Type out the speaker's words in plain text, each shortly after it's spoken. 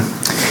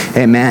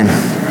Amen.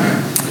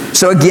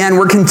 So again,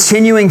 we're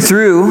continuing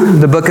through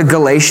the book of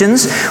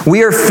Galatians.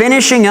 We are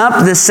finishing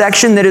up this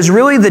section that is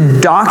really the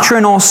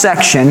doctrinal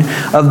section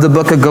of the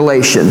book of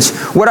Galatians.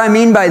 What I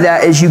mean by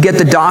that is you get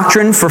the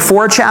doctrine for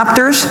 4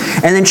 chapters,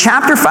 and then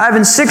chapter 5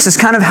 and 6 is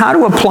kind of how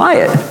to apply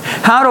it,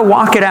 how to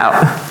walk it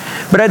out.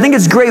 But I think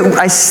it's great.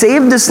 I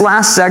saved this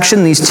last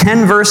section, these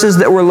 10 verses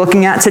that we're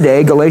looking at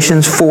today,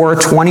 Galatians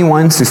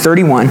 4:21 through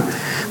 31,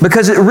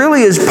 because it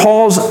really is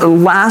Paul's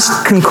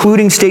last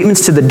concluding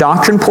statements to the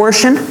doctrine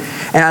portion,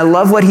 and I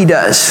love what he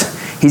does.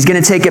 He's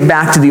going to take it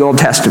back to the Old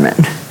Testament.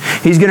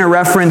 He's going to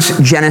reference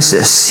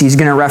Genesis. He's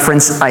going to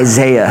reference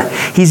Isaiah.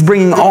 He's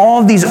bringing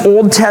all of these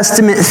Old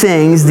Testament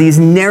things, these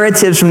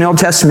narratives from the Old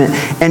Testament,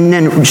 and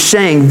then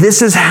saying,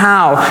 this is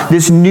how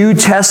this New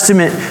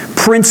Testament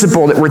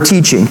principle that we're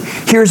teaching,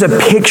 here's a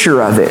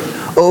picture of it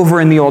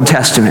over in the Old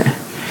Testament.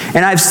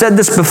 And I've said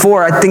this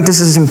before, I think this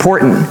is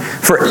important.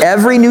 For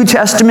every New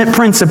Testament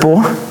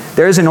principle,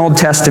 there's an Old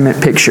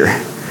Testament picture.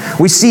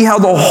 We see how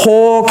the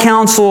whole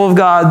counsel of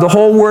God, the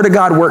whole Word of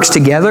God works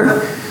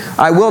together.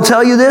 I will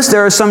tell you this,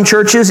 there are some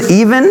churches,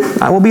 even,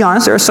 I will be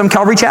honest, there are some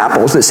Calvary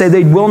chapels that say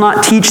they will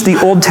not teach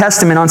the Old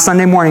Testament on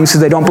Sunday mornings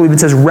because they don't believe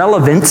it's as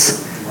relevant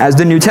as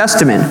the New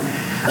Testament.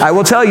 I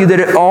will tell you that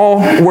it all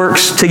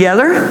works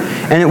together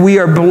and that we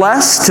are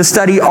blessed to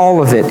study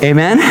all of it.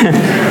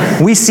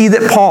 Amen? We see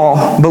that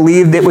Paul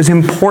believed it was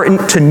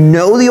important to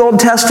know the Old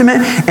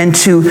Testament and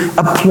to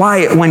apply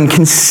it when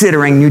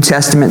considering New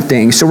Testament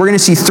things. So we're going to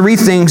see 3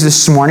 things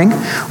this morning.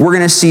 We're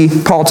going to see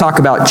Paul talk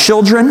about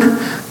children,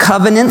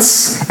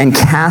 covenants, and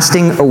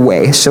casting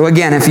away. So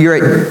again, if you're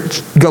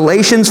at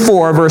Galatians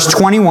 4, verse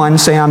 21,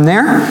 say I'm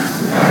there.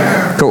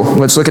 Cool.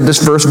 Let's look at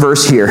this first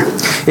verse here.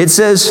 It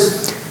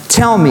says,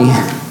 "Tell me,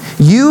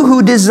 you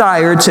who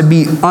desire to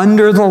be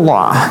under the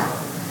law,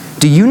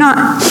 do you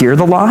not hear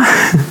the law?"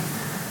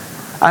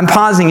 I'm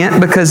pausing it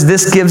because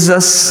this gives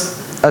us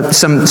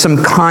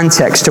some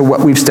context to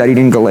what we've studied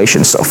in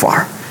Galatians so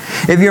far.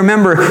 If you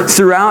remember,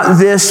 throughout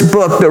this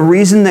book, the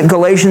reason that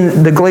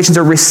the Galatians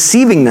are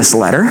receiving this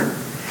letter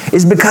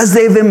is because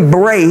they've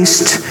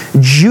embraced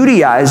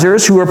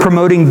Judaizers who are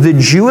promoting the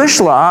Jewish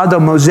law, the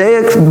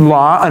Mosaic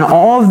law, and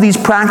all of these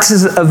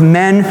practices of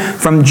men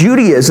from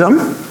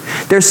Judaism.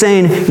 They're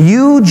saying,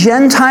 you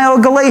Gentile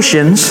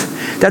Galatians,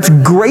 that's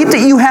great that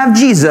you have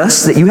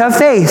Jesus, that you have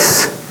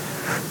faith,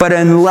 but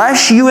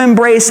unless you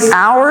embrace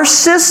our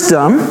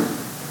system,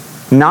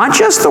 not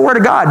just the Word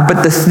of God,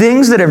 but the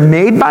things that are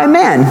made by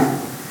men,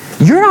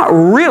 you're not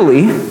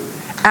really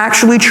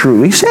actually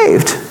truly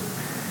saved.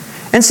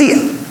 And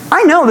see,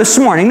 I know this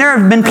morning there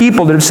have been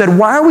people that have said,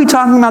 why are we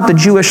talking about the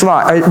Jewish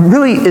law?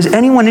 Really, is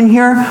anyone in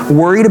here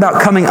worried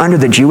about coming under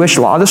the Jewish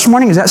law this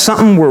morning? Is that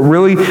something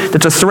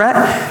that's a threat?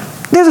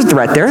 There's a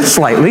threat there,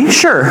 slightly,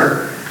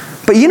 sure.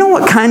 But you know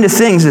what kind of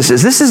things this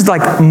is? This is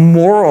like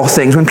moral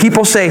things. When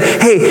people say,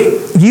 hey,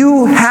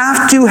 you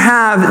have to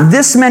have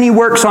this many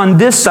works on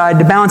this side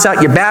to balance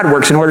out your bad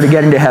works in order to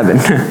get into heaven.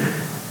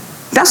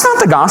 That's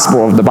not the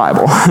gospel of the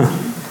Bible.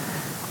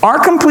 Our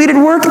completed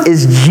work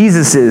is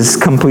Jesus'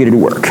 completed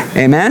work.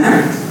 Amen?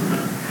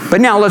 But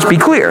now let's be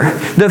clear.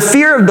 The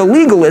fear of the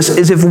legalist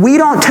is if we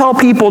don't tell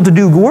people to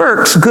do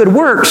good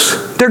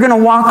works, they're going to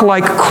walk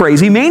like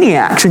crazy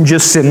maniacs and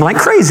just sin like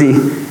crazy.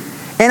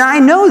 And I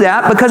know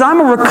that because I'm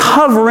a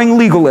recovering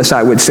legalist,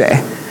 I would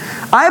say.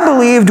 I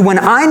believed when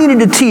I needed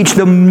to teach,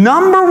 the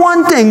number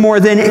one thing more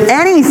than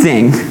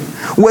anything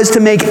was to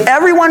make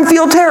everyone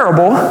feel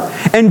terrible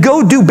and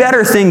go do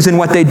better things than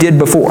what they did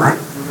before.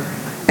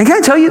 And can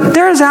I tell you,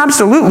 there is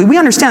absolutely, we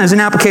understand there's an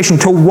application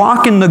to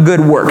walk in the good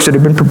works that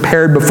have been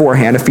prepared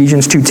beforehand,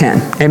 Ephesians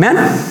 2:10. Amen?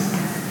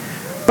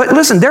 But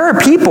listen, there are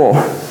people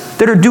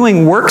that are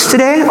doing works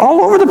today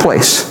all over the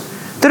place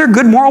that are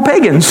good moral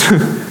pagans.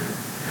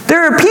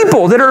 There are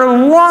people that are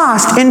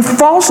lost in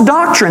false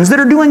doctrines that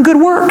are doing good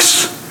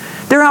works.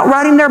 They're out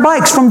riding their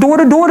bikes from door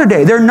to door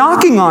today. They're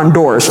knocking on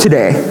doors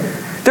today.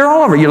 They're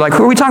all over. You're like,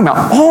 who are we talking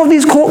about? All of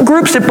these cult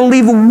groups that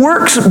believe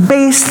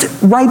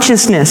works-based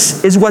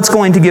righteousness is what's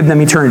going to give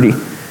them eternity.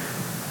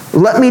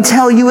 Let me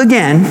tell you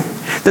again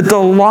that the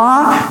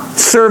law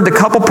served a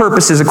couple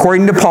purposes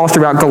according to Paul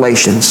throughout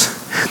Galatians.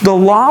 The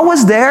law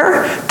was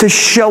there to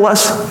show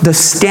us the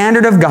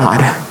standard of God.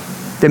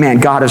 That, man,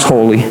 God is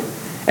holy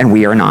and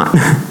we are not.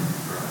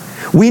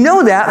 We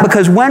know that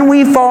because when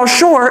we fall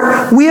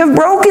short, we have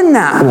broken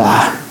that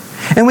law.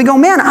 And we go,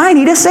 man, I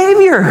need a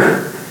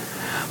Savior.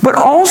 But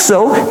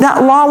also,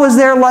 that law was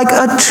there like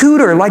a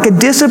tutor, like a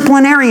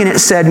disciplinarian, it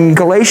said in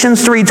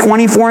Galatians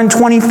 3:24 and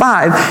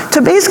 25,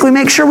 to basically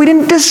make sure we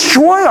didn't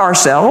destroy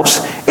ourselves.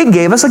 It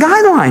gave us a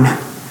guideline.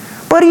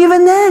 But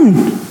even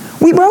then,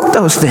 we broke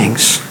those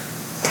things.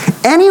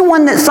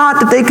 Anyone that thought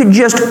that they could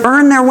just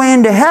earn their way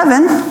into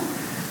heaven,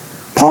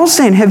 Paul's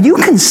saying, have you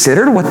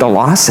considered what the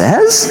law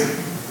says?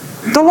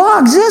 The law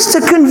exists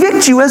to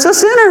convict you as a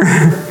sinner.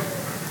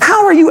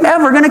 How are you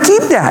ever going to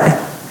keep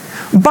that?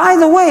 By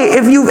the way,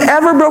 if you've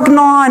ever broken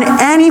the law in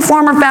any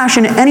form or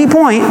fashion at any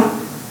point,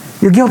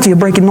 you're guilty of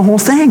breaking the whole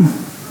thing.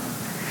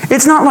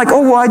 It's not like,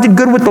 oh, well, I did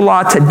good with the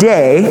law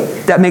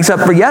today. That makes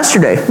up for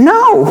yesterday.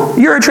 No,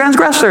 you're a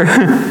transgressor.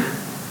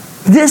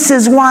 This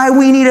is why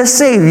we need a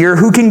Savior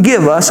who can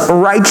give us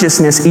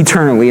righteousness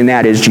eternally, and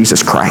that is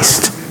Jesus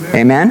Christ.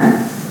 Amen?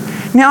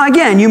 Now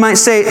again, you might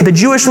say, the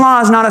Jewish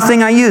law is not a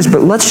thing I use,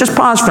 but let's just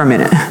pause for a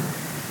minute.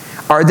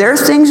 Are there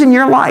things in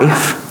your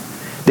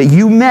life that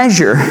you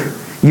measure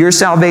your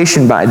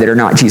salvation by that are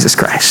not Jesus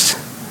Christ?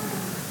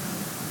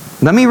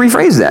 Let me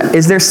rephrase that.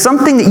 Is there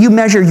something that you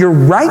measure your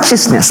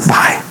righteousness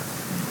by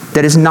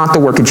that is not the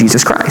work of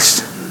Jesus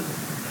Christ?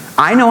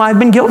 I know I've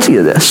been guilty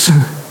of this.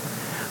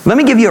 Let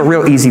me give you a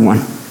real easy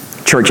one.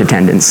 Church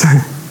attendance.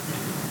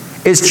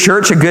 Is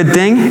church a good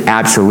thing?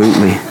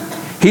 Absolutely.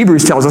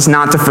 Hebrews tells us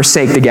not to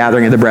forsake the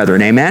gathering of the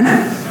brethren. Amen?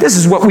 This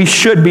is what we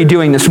should be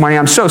doing this morning.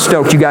 I'm so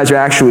stoked you guys are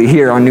actually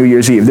here on New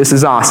Year's Eve. This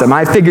is awesome.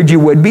 I figured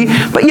you would be,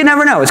 but you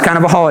never know. It's kind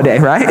of a holiday,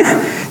 right?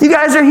 You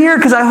guys are here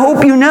because I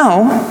hope you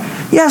know,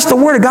 yes, the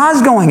Word of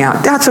God's going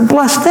out. That's a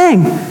blessed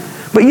thing.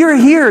 But you're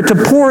here to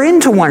pour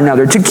into one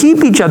another, to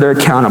keep each other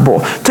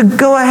accountable, to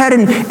go ahead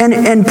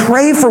and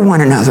pray for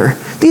one another.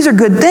 These are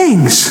good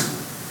things.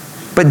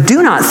 But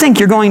do not think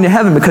you're going to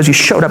heaven because you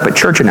showed up at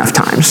church enough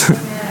times.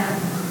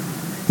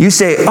 You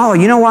say, oh,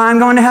 you know why I'm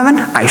going to heaven?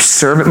 I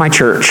serve at my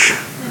church.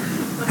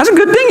 That's a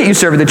good thing that you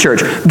serve at the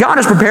church. God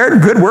has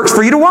prepared good works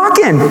for you to walk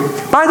in.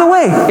 By the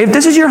way, if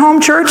this is your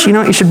home church, you know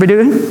what you should be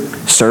doing?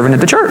 Serving at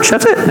the church.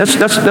 That's it.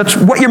 That's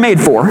what you're made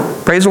for.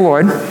 Praise the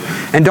Lord.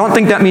 And don't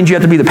think that means you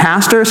have to be the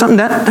pastor or something.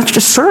 That's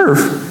just serve.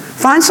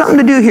 Find something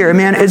to do here,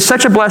 man. It's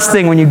such a blessed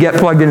thing when you get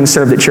plugged in and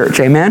serve the church.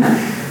 Amen?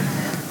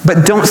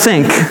 But don't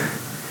think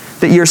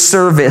that your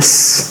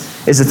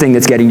service is the thing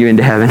that's getting you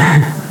into heaven.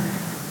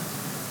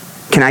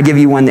 Can I give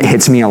you one that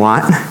hits me a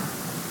lot?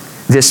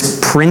 This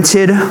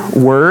printed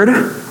word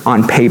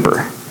on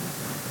paper.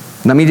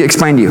 Let me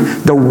explain to you.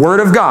 The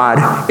Word of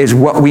God is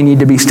what we need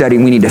to be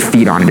studying. We need to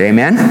feed on it.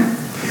 Amen?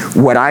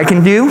 What I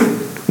can do,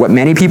 what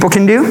many people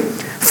can do,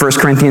 1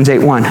 Corinthians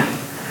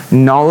 8:1.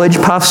 Knowledge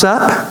puffs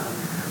up,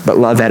 but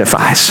love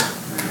edifies.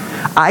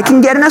 I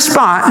can get in a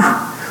spot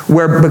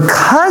where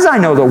because I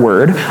know the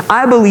Word,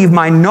 I believe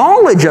my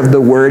knowledge of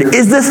the Word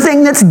is the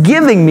thing that's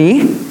giving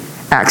me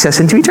access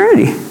into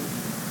eternity.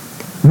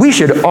 We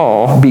should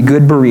all be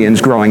good Bereans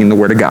growing in the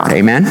Word of God.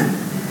 Amen?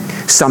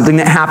 Something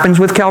that happens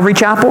with Calvary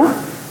Chapel,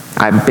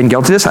 I've been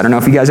guilty of this. I don't know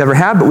if you guys ever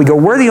have, but we go,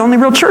 we're the only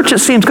real church, it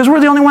seems, because we're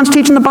the only ones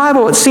teaching the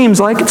Bible. It seems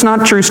like it's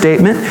not a true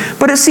statement,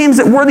 but it seems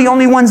that we're the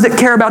only ones that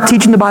care about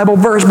teaching the Bible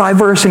verse by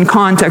verse in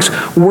context.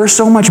 We're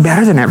so much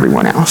better than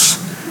everyone else.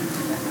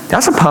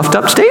 That's a puffed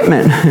up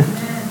statement.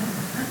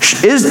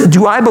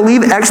 Do I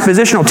believe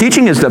expositional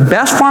teaching is the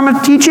best form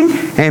of teaching?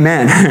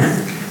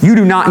 Amen. You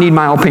do not need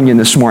my opinion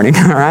this morning,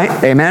 all right?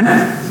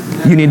 Amen?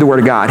 You need the Word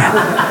of God.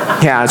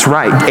 Yeah, that's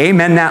right.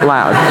 Amen that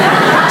loud.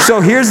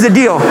 So here's the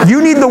deal.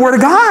 You need the Word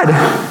of God.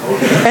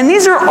 And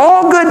these are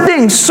all good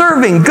things.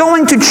 Serving,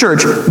 going to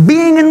church,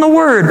 being in the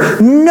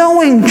Word,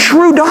 knowing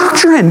true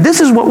doctrine. This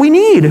is what we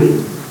need.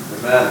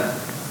 Amen.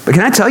 But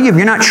can I tell you, if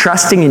you're not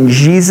trusting in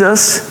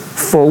Jesus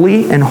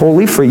fully and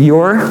wholly for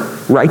your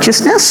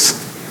righteousness,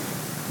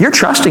 you're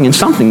trusting in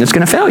something that's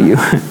going to fail you.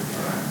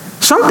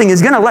 Something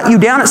is going to let you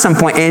down at some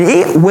point, and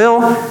it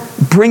will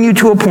bring you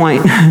to a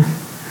point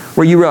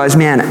where you realize,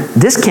 man,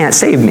 this can't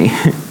save me.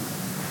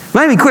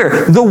 Let me be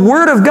clear. The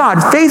Word of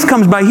God, faith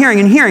comes by hearing,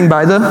 and hearing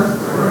by the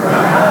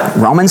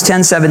Romans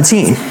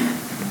 10:17.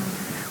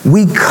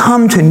 We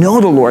come to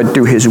know the Lord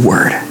through His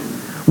Word.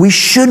 We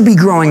should be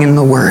growing in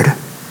the Word.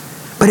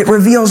 But it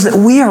reveals that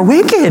we are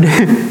wicked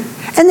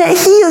and that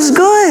He is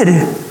good.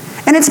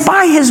 And it's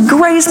by His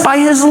grace, by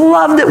His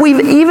love that we've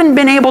even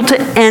been able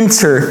to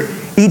enter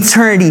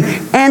eternity,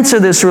 enter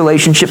this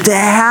relationship, to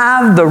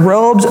have the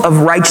robes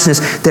of righteousness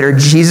that are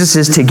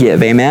Jesus's to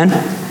give. Amen?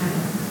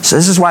 So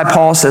this is why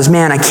Paul says,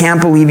 man, I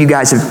can't believe you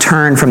guys have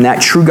turned from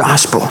that true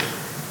gospel.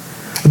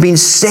 Being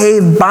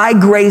saved by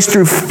grace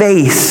through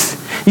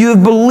faith. You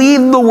have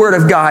believed the Word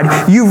of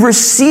God. You've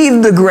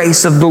received the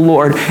grace of the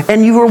Lord.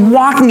 And you are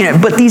walking in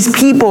it. But these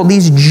people,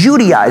 these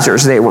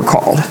Judaizers, they were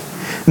called.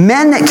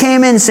 Men that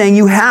came in saying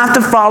you have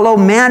to follow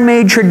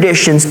man-made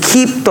traditions,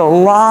 keep the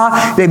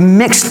law. They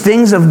mixed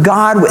things of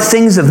God with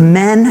things of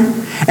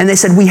men. And they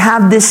said, we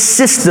have this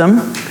system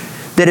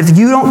that if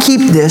you don't keep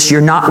this,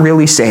 you're not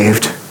really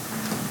saved.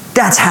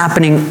 That's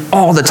happening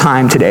all the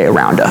time today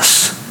around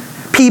us.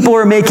 People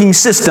are making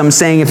systems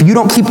saying if you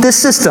don't keep this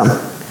system,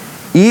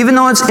 even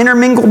though it's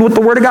intermingled with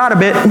the Word of God a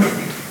bit,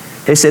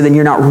 they say then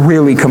you're not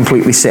really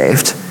completely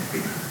saved.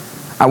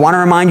 I want to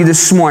remind you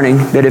this morning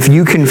that if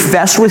you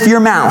confess with your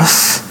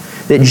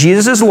mouth that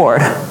Jesus is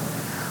Lord,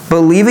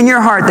 believe in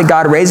your heart that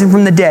God raised Him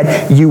from the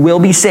dead, you will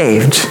be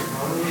saved.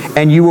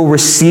 And you will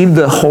receive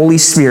the Holy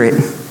Spirit.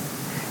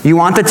 You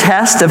want the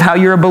test of how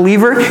you're a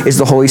believer? Is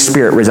the Holy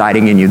Spirit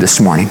residing in you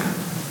this morning?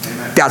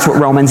 That's what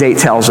Romans 8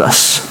 tells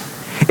us.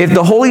 If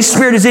the Holy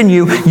Spirit is in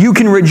you, you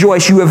can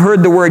rejoice. You have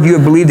heard the Word. You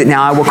have believed it.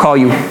 Now I will call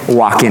you.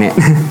 Walk in it.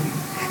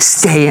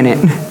 Stay in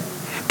it.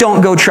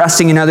 Don't go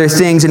trusting in other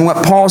things. And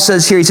what Paul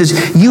says here, he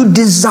says, you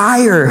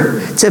desire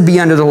to be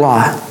under the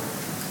law.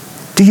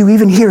 Do you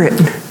even hear it?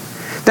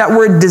 That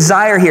word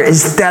desire here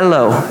is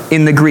thelo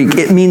in the Greek.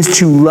 It means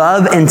to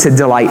love and to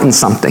delight in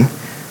something.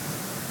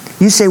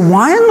 You say,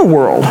 why in the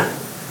world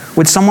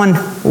would someone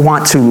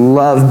want to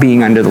love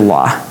being under the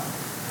law?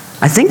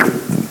 I think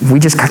we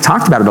just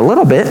talked about it a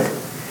little bit.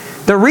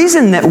 The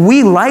reason that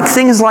we like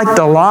things like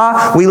the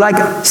law, we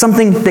like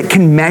something that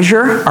can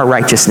measure our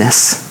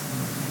righteousness.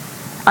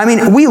 I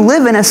mean, we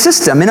live in a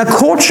system, in a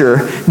culture,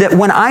 that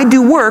when I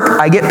do work,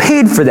 I get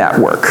paid for that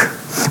work.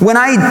 When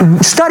I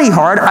study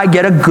hard, I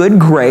get a good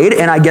grade,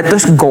 and I get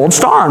this gold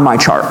star on my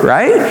chart,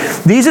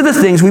 right? These are the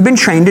things we've been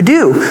trained to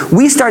do.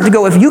 We start to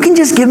go, if you can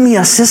just give me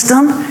a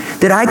system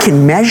that I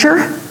can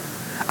measure,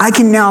 I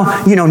can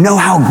now, know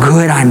how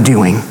good I'm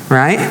doing,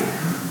 right?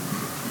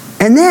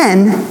 And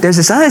then there's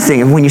this other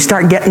thing. When you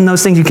start getting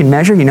those things you can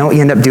measure, you know what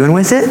you end up doing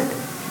with it?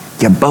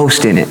 You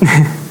boast in it.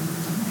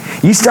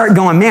 You start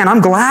going, man, I'm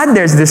glad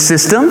there's this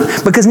system,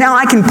 because now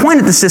I can point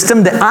at the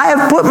system that I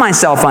have put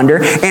myself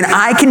under, and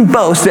I can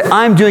boast that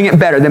I'm doing it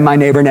better than my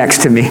neighbor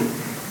next to me.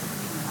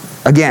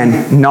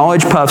 Again,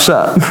 knowledge puffs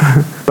up,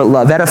 but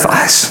love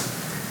edifies.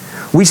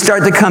 We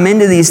start to come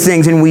into these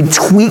things and we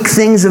tweak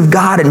things of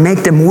God and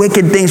make them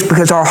wicked things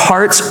because our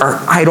hearts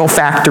are idol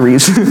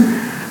factories.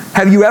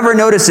 Have you ever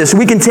noticed this?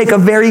 We can take a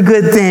very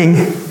good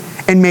thing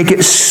and make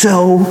it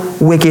so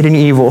wicked and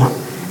evil.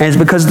 And it's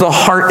because the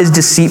heart is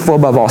deceitful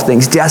above all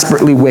things,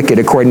 desperately wicked,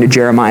 according to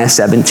Jeremiah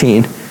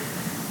 17.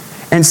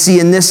 And see,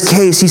 in this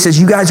case, he says,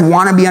 you guys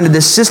want to be under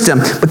this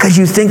system because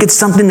you think it's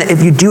something that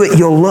if you do it,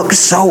 you'll look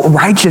so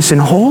righteous and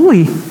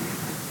holy.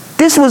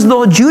 This was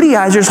the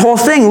Judaizers' whole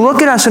thing.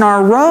 Look at us in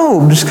our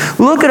robes.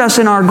 Look at us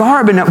in our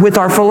garb and with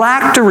our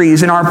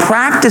phylacteries and our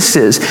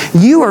practices.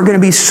 You are going to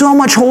be so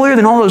much holier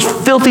than all those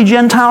filthy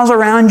Gentiles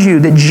around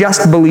you that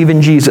just believe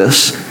in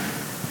Jesus.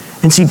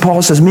 And see,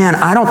 Paul says, man,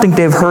 I don't think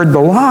they've heard the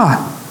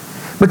law.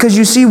 Because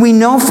you see, we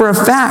know for a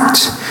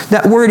fact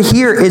that word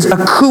here is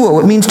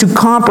akuo. It means to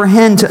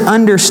comprehend, to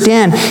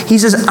understand. He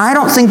says, I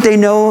don't think they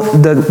know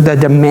the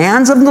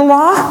demands of the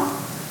law,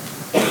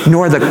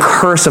 nor the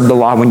curse of the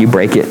law when you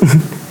break it.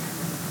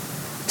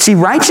 See,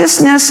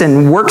 righteousness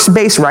and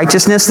works-based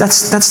righteousness,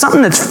 that's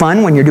something that's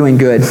fun when you're doing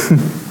good.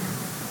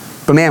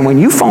 But man, when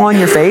you fall on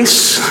your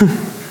face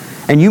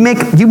and you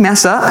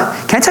mess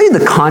up, can I tell you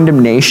the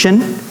condemnation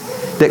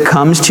that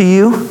comes to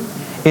you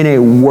in a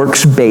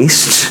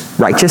works-based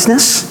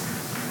righteousness?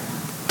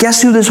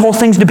 Guess who this whole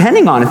thing's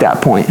depending on at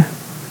that point?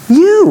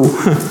 You.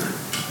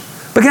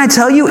 But can I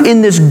tell you,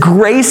 in this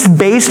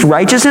grace-based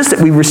righteousness that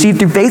we receive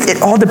through faith,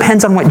 it all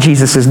depends on what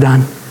Jesus has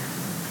done.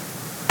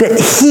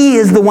 That he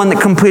is the one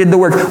that completed the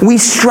work. We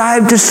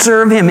strive to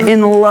serve him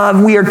in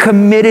love. We are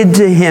committed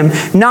to him,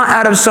 not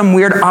out of some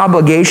weird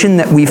obligation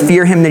that we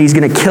fear him that he's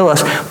going to kill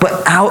us,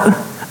 but out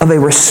of a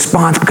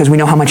response because we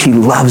know how much he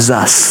loves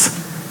us.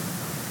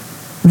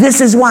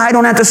 This is why I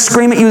don't have to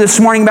scream at you this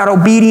morning about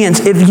obedience.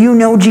 If you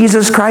know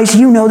Jesus Christ,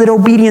 you know that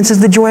obedience is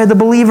the joy of the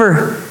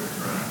believer.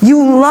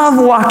 You love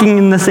walking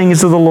in the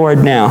things of the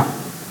Lord now.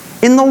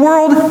 In the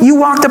world, you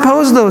walked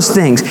opposed those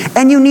things.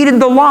 And you needed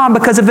the law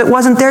because if it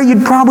wasn't there,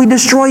 you'd probably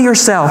destroy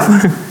yourself.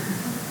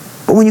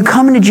 But when you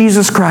come into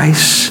Jesus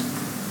Christ,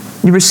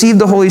 you receive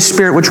the Holy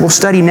Spirit, which we'll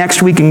study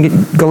next week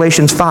in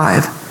Galatians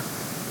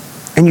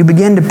 5. And you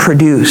begin to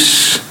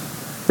produce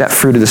that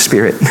fruit of the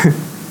Spirit.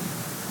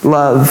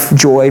 Love,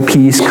 joy,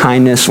 peace,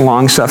 kindness,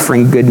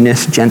 long-suffering,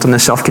 goodness,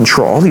 gentleness,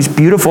 self-control. All these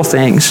beautiful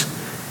things.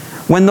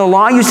 When the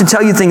law used to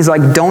tell you things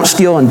like don't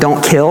steal and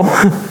don't kill,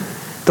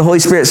 the Holy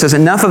Spirit says,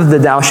 enough of the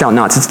thou shalt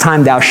nots. It's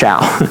time thou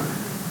shalt.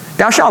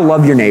 Thou shalt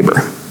love your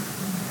neighbor.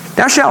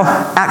 Thou shalt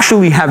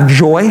actually have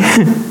joy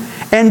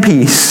and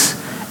peace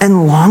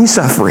and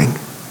long-suffering.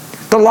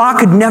 The law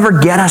could never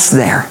get us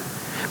there.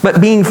 But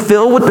being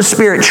filled with the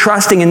Spirit,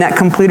 trusting in that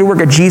completed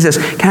work of Jesus,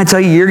 can I tell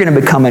you, you're going to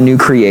become a new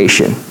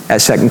creation,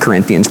 as 2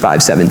 Corinthians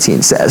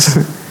 5:17 says.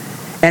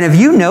 And if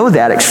you know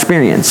that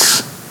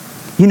experience,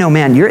 you know,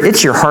 man,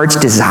 it's your heart's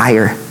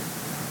desire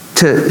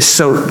to,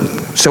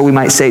 so we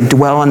might say,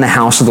 dwell in the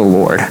house of the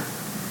Lord.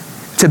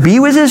 To be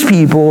with his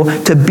people,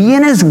 to be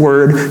in his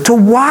word, to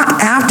walk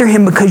after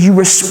him because you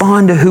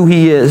respond to who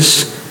he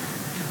is.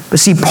 But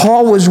see,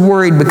 Paul was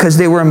worried because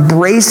they were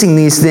embracing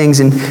these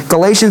things. In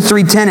Galatians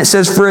 3:10, it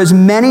says, for as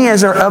many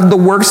as are of the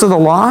works of the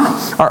law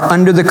are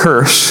under the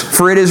curse.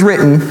 For it is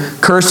written,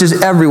 cursed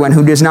is everyone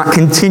who does not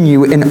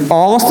continue in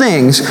all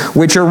things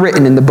which are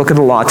written in the book of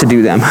the law to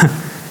do them.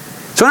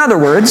 So in other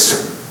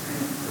words,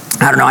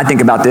 I don't know, I think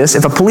about this.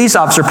 If a police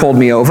officer pulled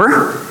me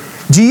over,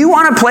 do you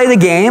want to play the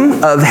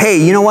game of, hey,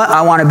 you know what?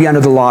 I want to be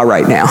under the law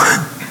right now.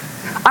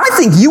 I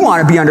think you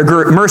want to be under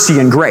mercy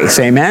and grace,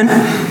 amen?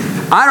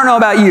 I don't know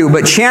about you,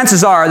 but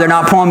chances are they're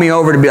not pulling me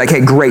over to be like, hey,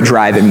 great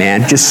driving,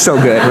 man. Just so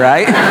good,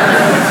 right?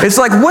 It's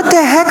like, what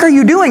the heck are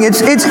you doing? It's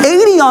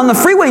 80 on the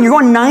freeway and you're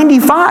going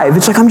 95.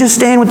 It's like, I'm just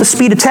staying with the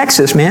speed of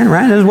Texas, man,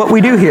 right? This is what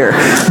we do here.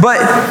 But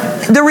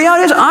the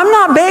reality is, I'm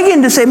not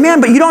begging to say,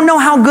 man, but you don't know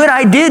how good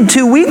I did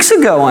 2 weeks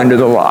ago under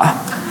the law.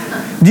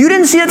 You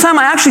didn't see the time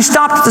I actually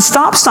stopped at the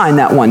stop sign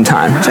that one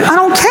time. It's like, I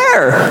don't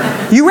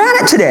care. You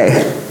ran it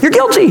today. You're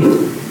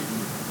guilty.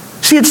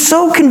 See, it's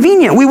so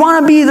convenient. We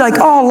want to be like,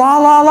 oh, la,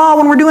 la, la,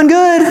 when we're doing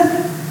good.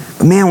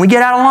 But man, when we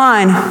get out of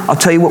line, I'll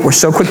tell you what we're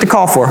so quick to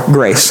call for,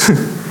 grace.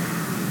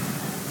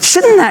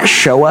 Shouldn't that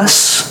show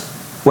us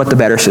what the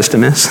better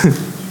system is?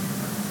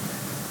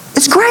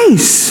 It's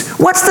grace.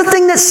 What's the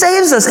thing that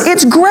saves us?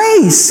 It's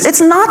grace.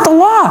 It's not the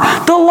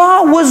law. The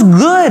law was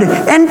good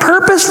and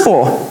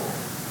purposeful,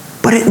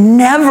 but it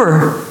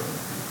never,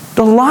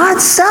 the law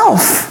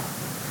itself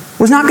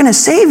was not going to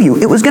save you.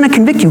 It was going to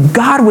convict you.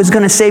 God was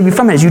going to save you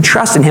from it as you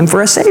trust in him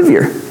for a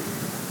Savior.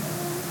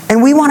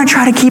 And we want to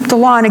try to keep the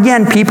law. And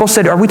again, people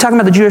said, are we talking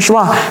about the Jewish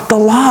law? The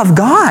law of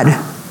God.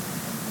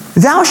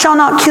 Thou shalt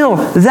not kill.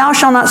 Thou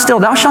shalt not steal.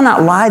 Thou shalt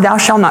not lie. Thou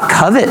shalt not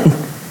covet.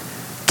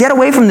 Get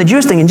away from the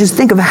Jewish thing and just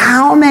think of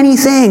how many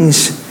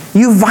things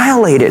you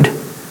violated.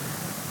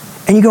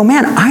 And you go,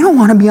 man, I don't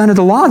want to be under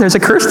the law. There's a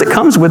curse that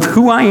comes with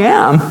who I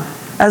am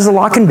as the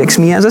law convicts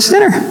me as a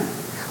sinner.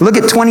 Look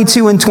at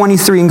 22 and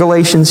 23 in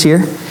Galatians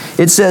here.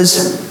 It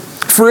says,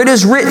 for it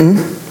is written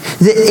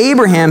that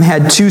Abraham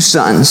had two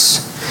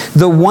sons,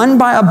 the one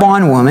by a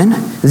bondwoman,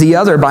 the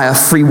other by a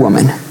free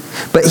woman.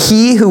 But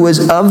he who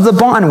was of the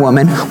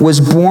bondwoman was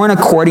born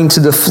according to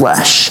the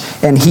flesh,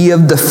 and he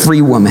of the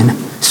free woman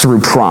through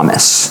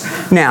promise.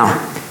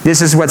 Now,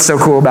 this is what's so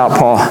cool about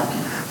Paul.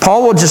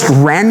 Paul will just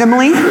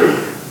randomly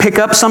pick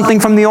up something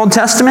from the Old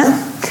Testament,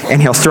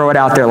 and he'll throw it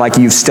out there like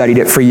you've studied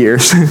it for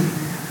years.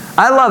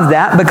 I love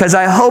that because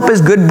I hope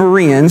as good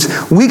Bereans,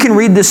 we can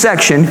read this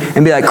section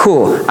and be like,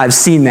 cool, I've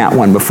seen that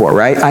one before,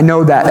 right? I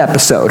know that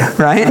episode,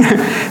 right?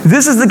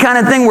 This is the kind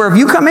of thing where if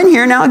you come in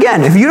here, now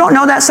again, if you don't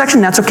know that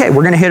section, that's okay.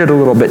 We're going to hit it a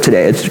little bit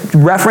today. It's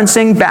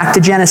referencing back to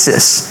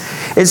Genesis.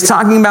 It's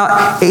talking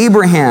about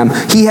Abraham.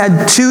 He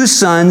had two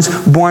sons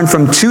born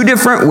from two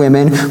different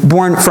women,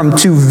 born from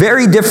two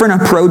very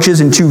different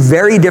approaches, and two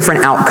very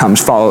different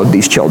outcomes followed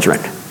these children.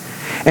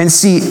 And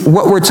see,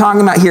 what we're talking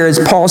about here is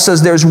Paul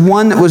says there's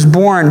one that was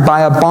born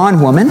by a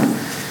bondwoman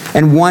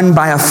and one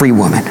by a free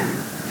woman.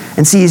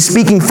 And see, he's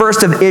speaking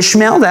first of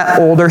Ishmael, that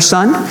older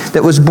son,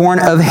 that was born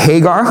of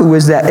Hagar, who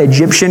was that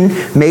Egyptian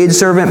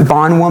maidservant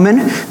bondwoman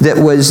that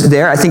was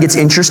there. I think it's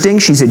interesting.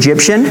 She's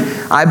Egyptian.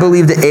 I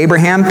believe that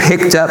Abraham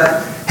picked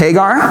up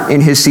Hagar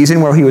in his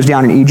season where he was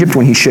down in Egypt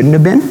when he shouldn't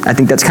have been. I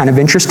think that's kind of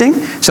interesting.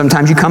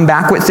 Sometimes you come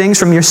back with things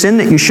from your sin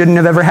that you shouldn't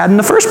have ever had in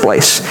the first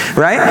place,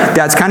 right?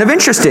 That's kind of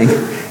interesting.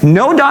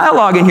 No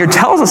dialogue in here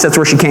tells us that's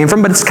where she came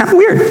from, but it's kind of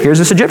weird. Here's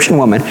this Egyptian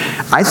woman.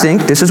 I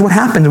think this is what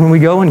happens when we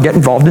go and get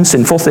involved in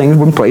sinful things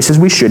in places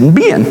we shouldn't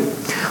be in.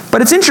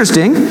 But it's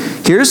interesting.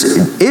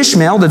 Here's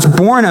Ishmael that's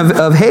born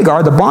of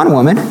Hagar, the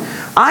bondwoman.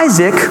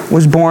 Isaac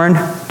was born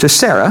to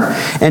Sarah,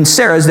 and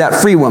Sarah's that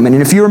free woman.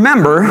 And if you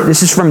remember,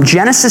 this is from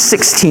Genesis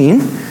 16.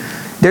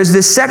 There's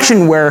this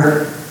section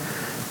where,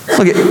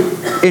 look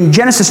at, in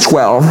Genesis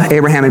 12,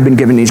 Abraham had been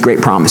given these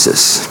great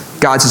promises.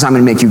 God says, I'm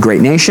going to make you a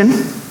great nation.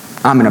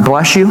 I'm going to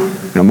bless you. I'm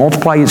going to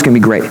multiply you. It's going to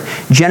be great.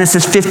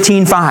 Genesis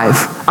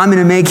 15:5, I'm going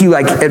to make you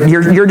like,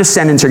 your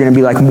descendants are going to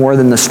be like more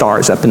than the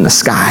stars up in the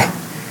sky.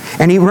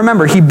 And he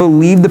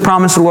believed the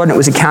promise of the Lord, and it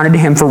was accounted to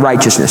him for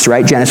righteousness,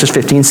 right? Genesis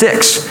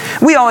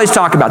 15:6. We always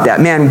talk about that.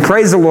 Man,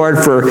 praise the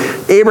Lord for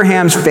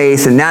Abraham's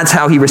faith, and that's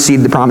how he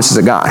received the promises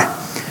of God.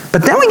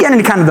 But then we get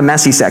into kind of the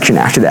messy section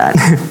after that.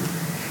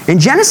 In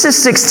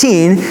Genesis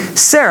 16,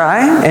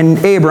 Sarai and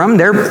Abram,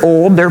 they're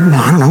old, they're,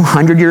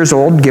 100 years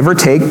old, give or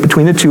take,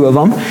 between the two of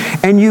them.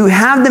 And you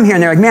have them here,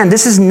 and they're like, man,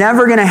 this is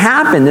never going to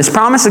happen. This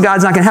promise of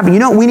God's not going to happen. You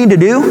know what we need to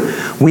do?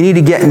 We need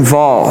to get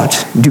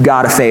involved. Do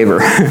God a favor.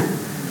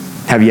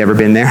 Have you ever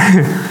been there?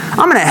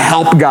 I'm going to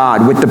help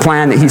God with the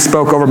plan that he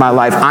spoke over my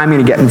life. I'm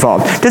going to get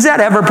involved. Does that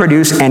ever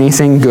produce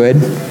anything good,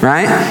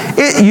 right?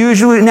 It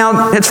usually,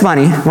 now, it's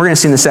funny. We're going to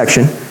see in this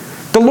section.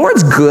 The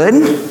Lord's good.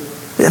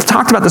 I've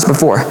talked about this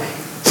before.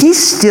 He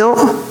still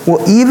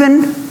will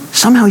even,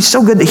 somehow he's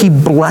so good that he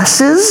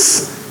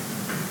blesses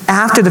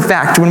after the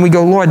fact when we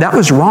go, Lord, that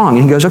was wrong.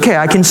 And he goes, okay,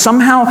 I can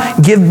somehow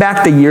give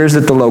back the years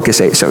that the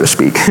locust ate, so to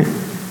speak.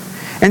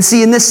 And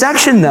see, in this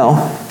section,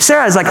 though,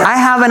 Sarah's like, I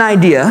have an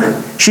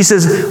idea. She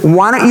says,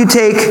 why don't you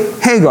take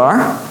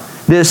Hagar,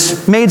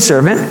 this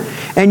maidservant,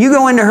 and you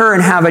go into her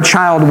and have a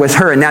child with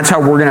her, and that's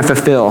how we're going to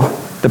fulfill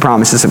the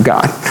promises of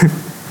God.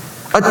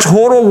 A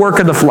total work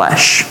of the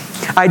flesh.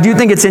 I do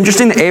think it's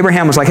interesting that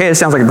Abraham was like, hey, this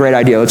sounds like a great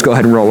idea. Let's go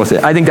ahead and roll with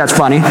it. I think that's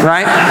funny,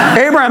 right?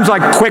 Abraham's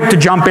like quick to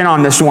jump in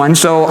on this one.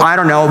 So I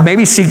don't know,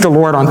 maybe seek the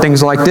Lord on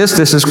things like this.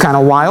 This is kind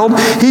of wild.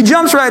 He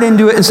jumps right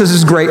into it and says, this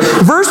is great.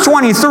 Verse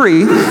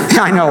 23,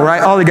 I know,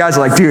 right? All the guys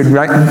are like, dude,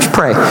 right? Just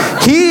pray.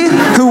 He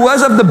who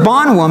was of the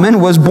bondwoman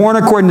was born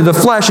according to the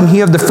flesh, and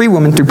he of the free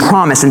woman through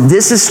promise. And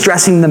this is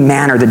stressing the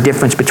manner, the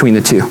difference between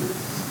the two.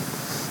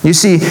 You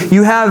see,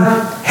 you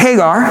have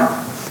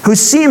Hagar, who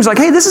seems like,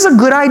 hey, this is a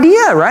good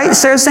idea, right?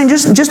 Sarah's saying,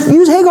 just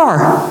use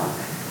Hagar.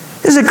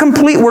 This is a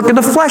complete work of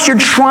the flesh. You're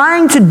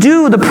trying to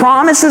do the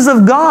promises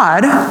of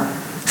God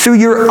through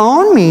your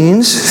own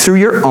means, through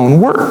your own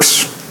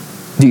works.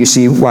 Do you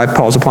see why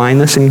Paul's applying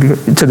this to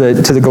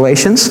the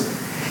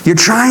Galatians? You're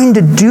trying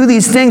to do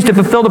these things to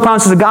fulfill the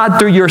promises of God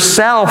through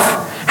yourself.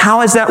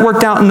 How has that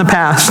worked out in the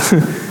past?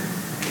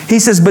 He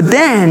says, but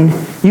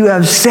then you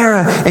have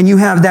Sarah and you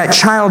have that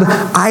child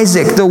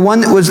Isaac, the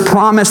one that was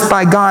promised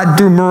by God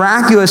through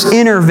miraculous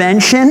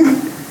intervention.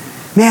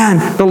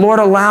 Man, the Lord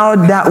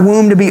allowed that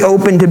womb to be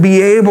open to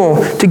be able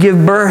to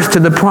give birth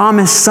to the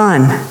promised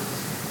son.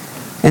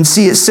 And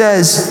see, it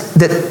says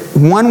that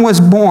one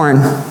was born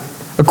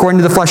according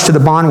to the flesh to the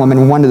bondwoman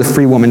and one to the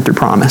free woman through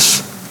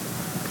promise.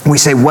 And we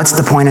say, what's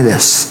the point of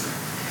this?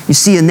 You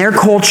see, in their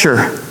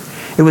culture,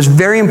 it was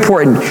very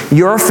important.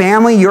 Your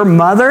family, your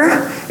mother,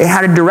 it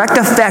had a direct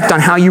effect on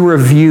how you were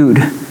viewed,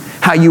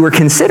 how you were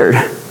considered.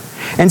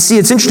 And see,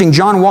 it's interesting.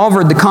 John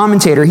Walvoord, the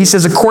commentator, he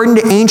says, according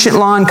to ancient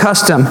law and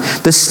custom,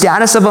 the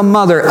status of a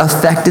mother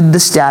affected the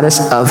status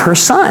of her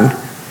son.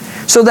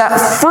 So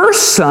that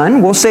first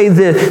son, we'll say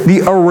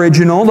the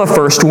original, the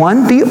first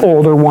one, the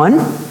older one,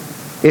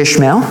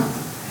 Ishmael,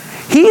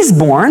 he's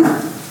born,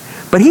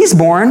 but he's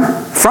born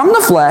from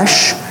the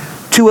flesh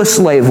to a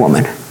slave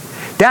woman.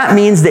 That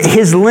means that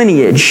his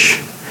lineage,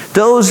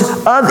 those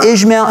of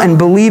Ishmael and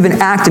believe and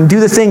act and do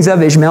the things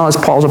of Ishmael, as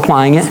Paul's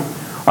applying it,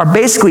 are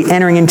basically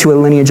entering into a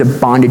lineage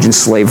of bondage and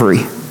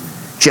slavery,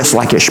 just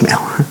like Ishmael.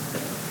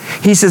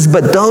 He says,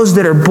 but those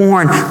that are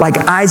born, like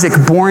Isaac,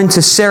 born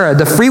to Sarah,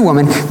 the free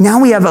woman,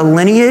 now we have a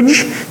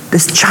lineage.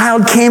 This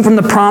child came from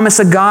the promise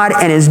of God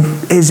and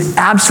is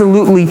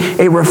absolutely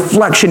a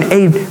reflection,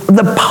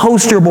 the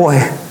poster boy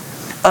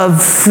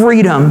of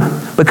freedom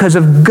because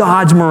of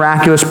God's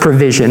miraculous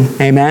provision.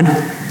 Amen?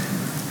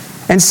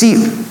 And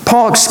see,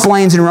 Paul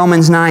explains in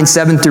Romans 9,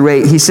 7 through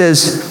 8, he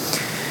says,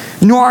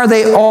 nor are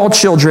they all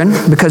children,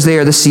 because they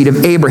are the seed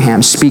of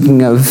Abraham.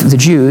 Speaking of the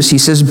Jews, he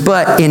says,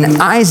 but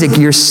in Isaac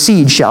your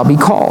seed shall be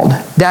called.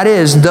 That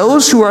is,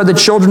 those who are the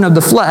children of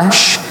the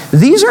flesh,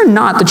 these are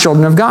not the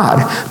children of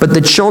God, but the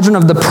children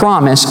of the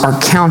promise are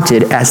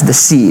counted as the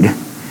seed.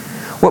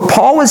 What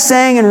Paul was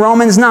saying in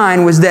Romans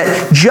 9 was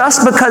that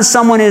just because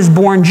someone is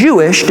born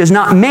Jewish does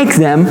not make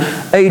them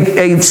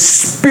a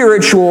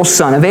spiritual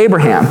son of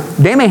Abraham.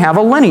 They may have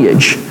a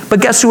lineage, but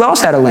guess who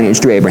else had a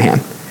lineage through Abraham?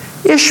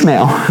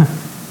 Ishmael.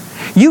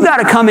 You got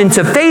to come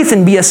into faith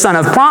and be a son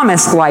of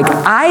promise like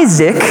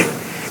Isaac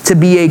to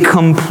be a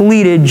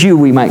completed Jew,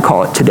 we might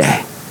call it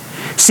today.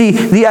 See,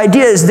 the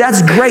idea is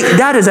that's great.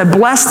 That is a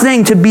blessed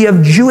thing to be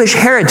of Jewish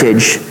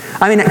heritage.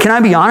 I mean, can I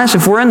be honest?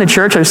 If we're in the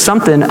church, there's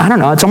something, I don't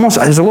know, it's almost,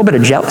 there's a little bit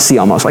of jealousy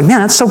almost. Like, man,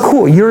 that's so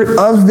cool. You're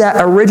of that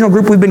original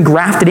group we've been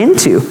grafted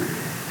into.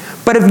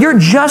 But if you're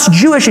just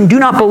Jewish and do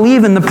not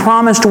believe in the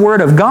promised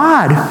word of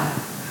God,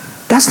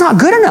 that's not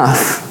good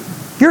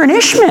enough. You're an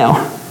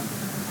Ishmael.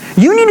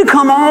 You need to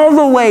come all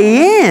the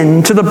way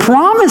in to the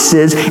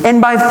promises,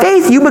 and by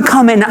faith you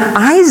become an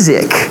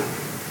Isaac,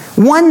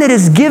 one that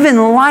is given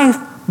life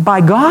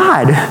by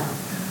God.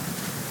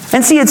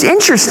 And see, it's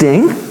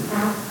interesting.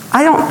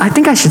 I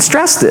think I should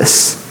stress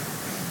this.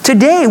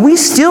 Today, we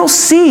still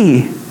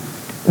see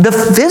the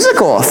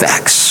physical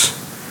effects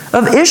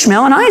of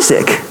Ishmael and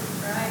Isaac.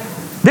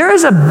 There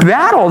is a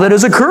battle that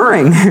is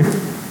occurring.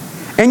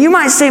 And you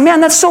might say,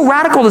 man, that's so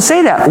radical to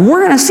say that.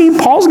 We're going to see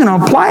Paul's going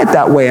to apply it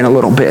that way in a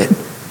little bit.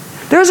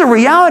 There's a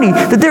reality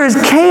that there is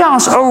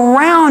chaos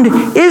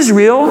around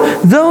Israel.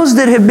 Those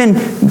that have been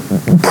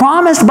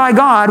promised by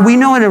God, we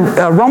know in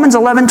Romans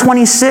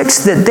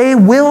 11:26 that they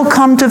will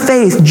come to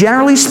faith.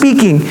 Generally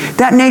speaking,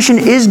 that nation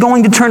is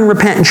going to turn and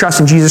repent and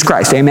trust in Jesus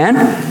Christ. Amen?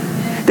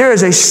 There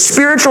is a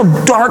spiritual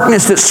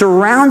darkness that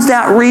surrounds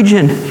that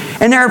region.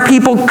 And there are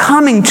people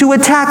coming to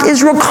attack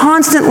Israel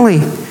constantly.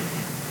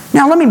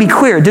 Now, let me be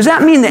clear. Does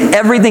that mean that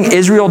everything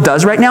Israel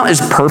does right now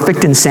is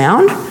perfect and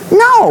sound?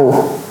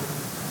 No.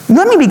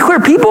 Let me be clear.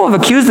 People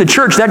have accused the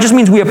church. That just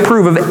means we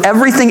approve of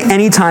everything,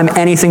 anytime,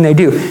 anything they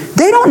do.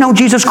 They don't know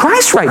Jesus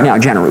Christ right now,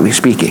 generally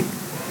speaking.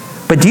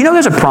 But do you know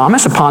there's a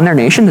promise upon their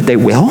nation that they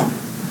will?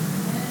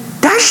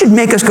 That should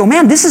make us go,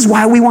 man, this is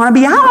why we want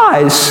to be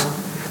allies.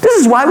 This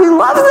is why we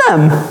love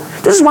them.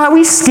 This is why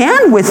we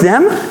stand with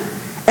them.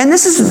 And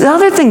this is the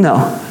other thing,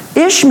 though.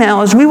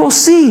 Ishmael, as we will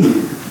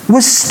see,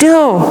 was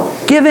still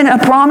given a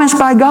promise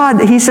by God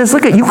that he says,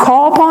 look, you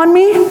call upon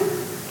me,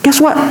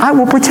 guess what? I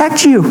will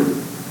protect you.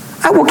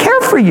 I will care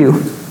for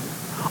you.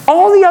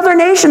 All the other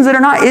nations that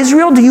are not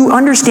Israel, do you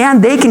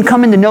understand? They can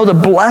come in to know the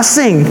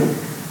blessing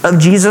of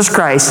Jesus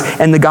Christ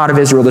and the God of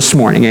Israel this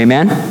morning.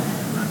 Amen?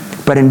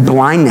 But in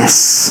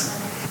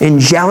blindness, in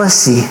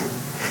jealousy,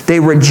 they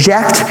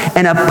reject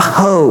and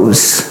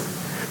oppose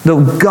the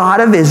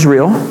God of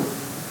Israel,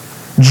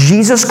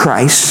 Jesus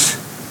Christ,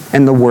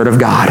 and the Word of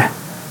God.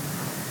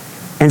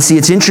 And see,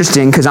 it's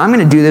interesting because I'm going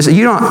to do this.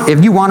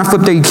 If you want to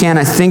flip there, you can.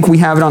 I think we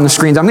have it on the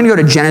screens. I'm going to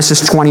go to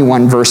Genesis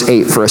 21, verse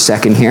 8 for a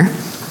second here.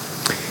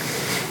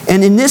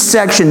 And in this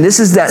section, this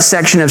is that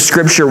section of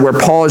Scripture where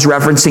Paul is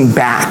referencing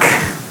back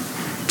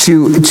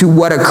to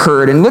what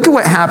occurred. And look at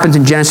what happens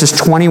in Genesis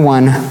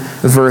 21,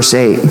 verse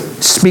 8.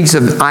 It speaks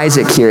of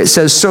Isaac here. It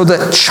says, so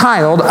the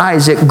child,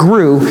 Isaac,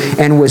 grew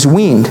and was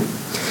weaned.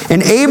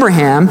 And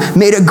Abraham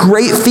made a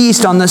great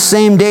feast on the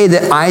same day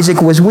that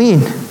Isaac was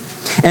weaned.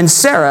 And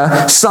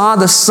Sarah saw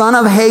the son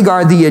of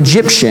Hagar the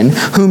Egyptian,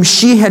 whom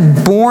she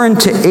had borne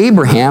to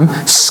Abraham,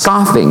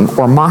 scoffing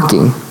or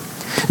mocking.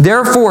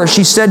 Therefore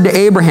she said to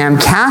Abraham,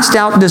 cast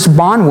out this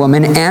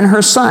bondwoman and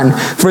her son,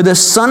 for the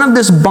son of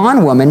this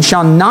bondwoman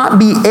shall not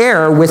be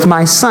heir with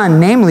my son,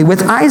 namely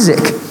with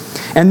Isaac.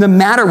 And the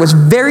matter was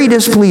very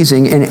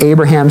displeasing in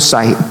Abraham's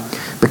sight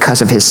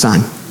because of his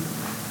son.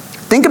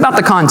 Think about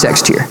the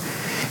context here.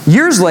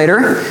 Years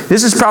later,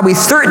 this is probably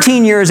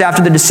 13 years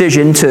after the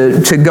decision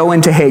to go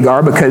into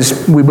Hagar,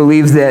 because we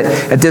believe that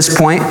at this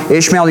point,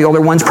 Ishmael, the older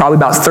one's probably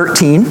about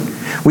 13.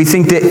 We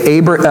think that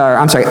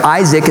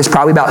Isaac is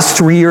probably about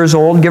 3 years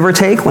old, give or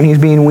take, when he's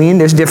being weaned.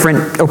 There's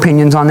different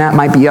opinions on that.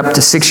 Might be up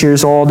to 6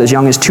 years old, as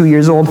young as 2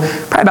 years old,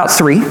 probably about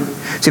 3.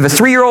 So you have a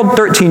 3-year-old,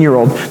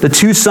 13-year-old, the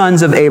two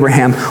sons of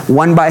Abraham,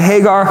 one by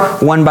Hagar,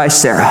 one by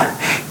Sarah.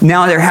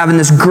 Now they're having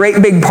this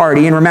great big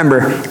party, and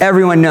remember,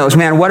 everyone knows,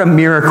 man, what a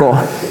miracle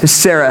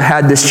Sarah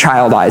had this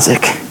child,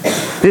 Isaac.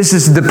 This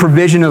is the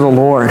provision of the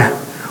Lord.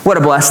 What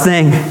a blessed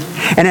thing.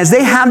 And as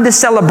they have this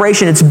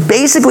celebration, it's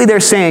basically they're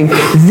saying,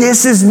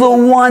 this is the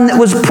one that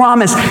was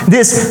promised.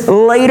 This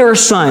later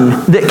son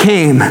that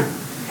came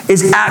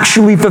is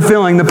actually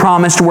fulfilling the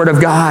promised word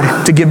of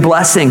God to give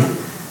blessing.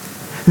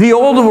 The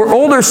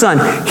older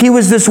son, he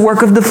was this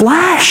work of the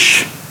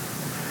flesh.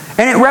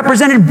 And it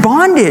represented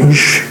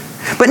bondage.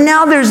 But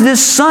now there's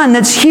this son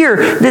that's here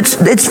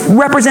that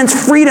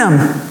represents freedom.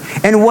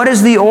 And what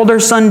is the older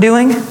son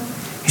doing?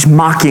 He's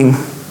mocking,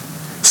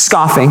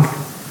 scoffing.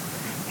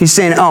 He's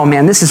saying, oh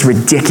man, this is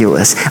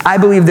ridiculous. I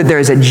believe that there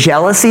is a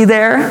jealousy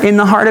there in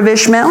the heart of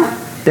Ishmael,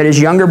 that his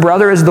younger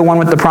brother is the one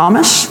with the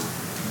promise.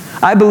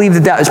 I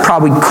believe that was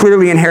probably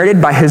clearly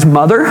inherited by his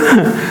mother,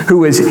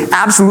 who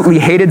absolutely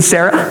hated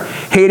Sarah,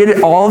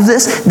 hated all of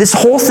this. This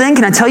whole thing,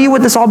 can I tell you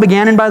what this all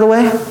began in, by the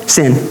way?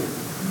 Sin.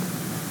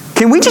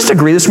 Can we just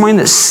agree this morning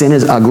that sin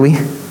is ugly?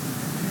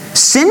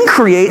 Sin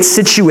creates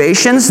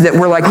situations that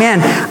we're like, man,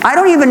 I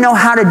don't even know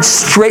how to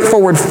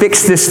straightforward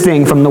fix this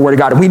thing from the Word of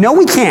God. We know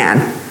we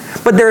can,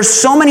 but there's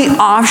so many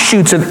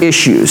offshoots of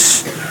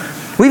issues.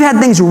 We've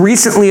had things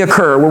recently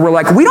occur where we're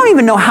like, we don't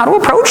even know how to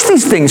approach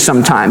these things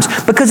sometimes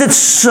because it's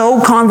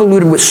so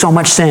convoluted with so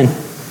much sin.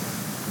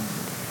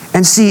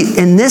 And see,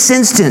 in this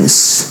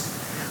instance,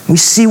 we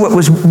see what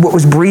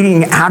was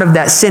breeding out of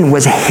that sin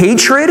was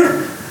hatred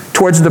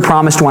towards the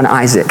promised one,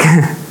 Isaac.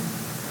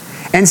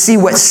 And see,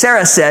 what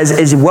Sarah says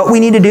is what we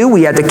need to do,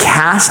 we have to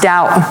cast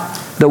out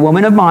the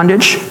woman of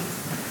bondage,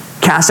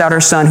 cast out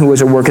her son who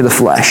was a work of the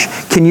flesh.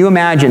 Can you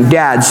imagine,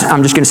 dads,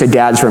 I'm just going to say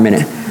dads for a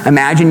minute.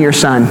 Imagine your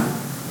son.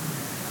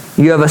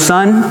 You have a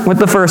son with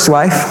the first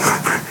wife,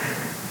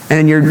 and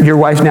then your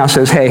wife now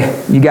says,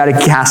 hey, you got to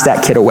cast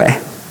that kid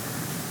away.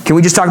 Can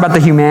we just talk about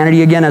the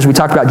humanity again as we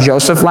talked about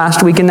Joseph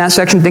last week in that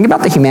section? Think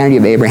about the humanity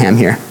of Abraham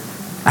here.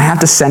 I have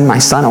to send my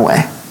son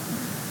away.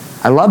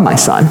 I love my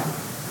son.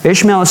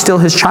 Ishmael is still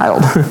his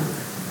child.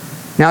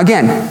 Now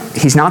again,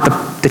 he's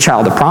not the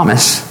child of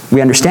promise.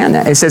 We understand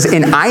that. It says,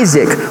 in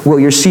Isaac will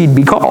your seed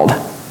be called.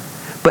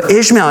 But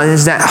Ishmael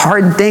is that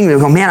hard thing to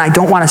go, man, I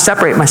don't want to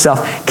separate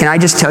myself. Can I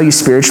just tell you,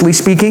 spiritually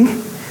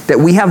speaking, that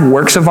we have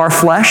works of our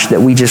flesh that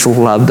we just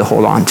love to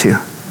hold on to.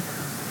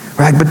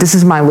 We're like, but this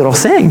is my little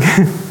thing.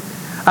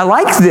 I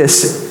like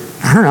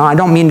this. I don't know, I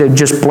don't mean to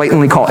just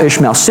blatantly call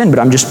Ishmael sin, but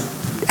I'm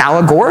just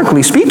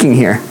allegorically speaking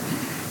here.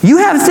 You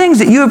have things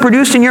that you have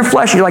produced in your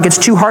flesh, you're like,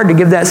 it's too hard to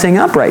give that thing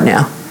up right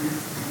now.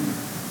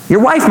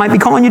 Your wife might be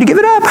calling you to give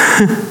it up.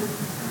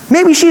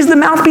 Maybe she's the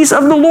mouthpiece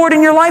of the Lord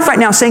in your life right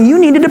now, saying you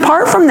need to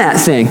depart from that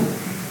thing.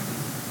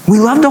 We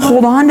love to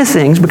hold on to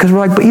things because we're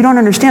like, but you don't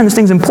understand, this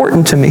thing's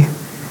important to me.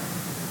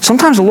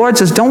 Sometimes the Lord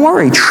says, don't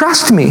worry,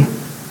 trust me.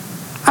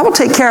 I will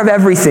take care of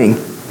everything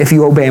if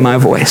you obey my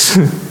voice.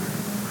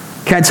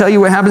 Can I tell you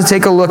what happens?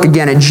 Take a look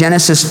again at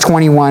Genesis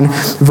 21,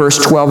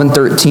 verse 12 and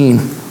 13.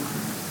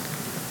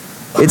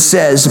 It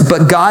says,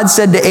 but God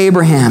said to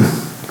Abraham,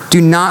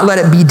 do not let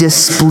it be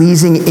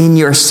displeasing in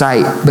your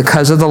sight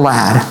because of the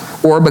lad,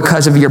 or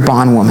because of your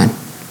bondwoman.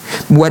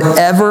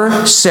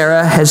 Whatever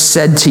Sarah has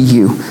said to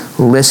you,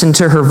 listen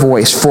to her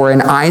voice. For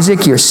in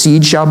Isaac your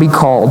seed shall be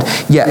called.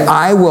 Yet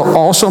I will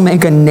also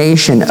make a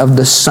nation of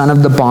the son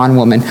of the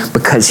bondwoman,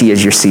 because he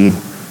is your seed.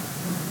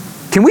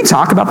 Can we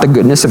talk about the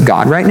goodness of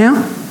God right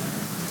now?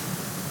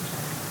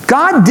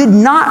 God did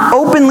not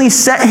openly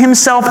set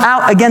himself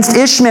out against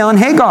Ishmael and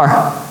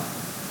Hagar.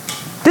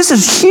 This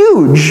is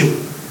huge.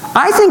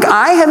 I think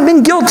I have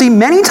been guilty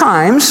many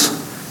times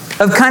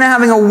of kind of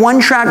having a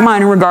one-track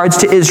mind in regards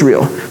to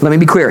Israel. Let me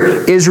be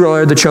clear. Israel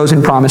are the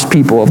chosen promised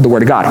people of the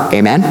Word of God.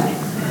 Amen?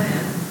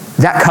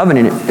 That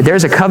covenant,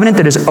 there's a covenant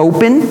that is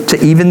open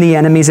to even the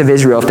enemies of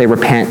Israel if they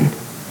repent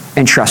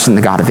and trust in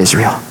the God of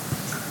Israel.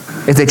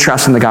 If they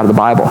trust in the God of the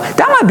Bible.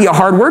 That might be a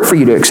hard word for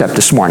you to accept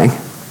this morning.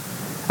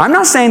 I'm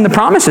not saying the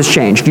promise has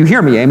changed. Do you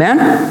hear me? Amen?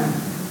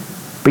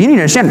 But you need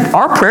to understand,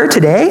 our prayer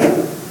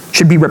today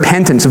should be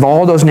repentance of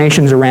all those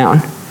nations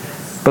around.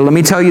 But let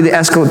me tell you the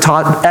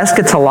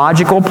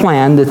eschatological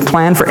plan, the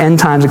plan for end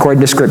times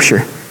according to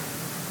Scripture.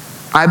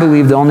 I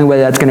believe the only way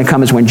that's going to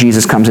come is when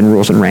Jesus comes and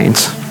rules and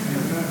reigns.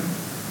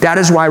 That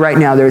is why right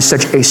now there is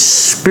such a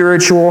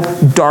spiritual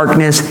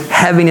darkness,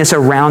 heaviness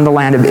around the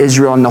land of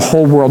Israel, and the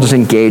whole world is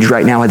engaged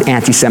right now with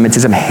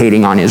anti-Semitism,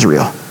 hating on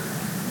Israel.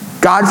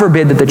 God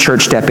forbid that the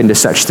church step into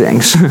such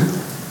things.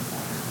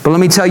 But let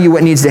me tell you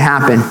what needs to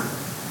happen.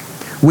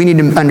 We need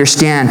to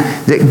understand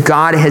that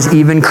God has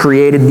even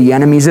created the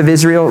enemies of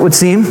Israel, it would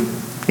seem,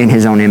 in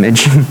his own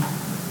image.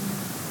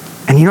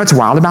 And you know what's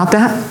wild about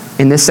that?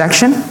 In this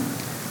section,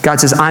 God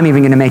says, I'm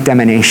even going to make them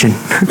a nation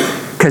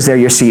because they're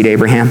your seed,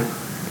 Abraham.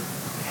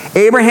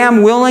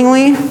 Abraham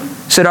willingly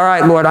said, all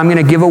right, Lord, I'm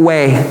going to give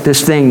away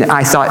this thing that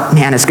I thought,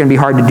 man, it's going to be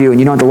hard to do. And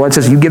you know what the Lord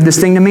says? You give this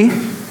thing to me,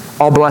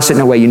 I'll bless it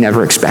in a way you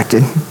never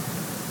expected.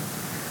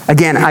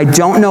 Again, I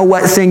don't know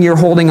what thing you're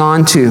holding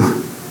on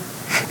to.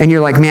 And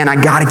you're like, man,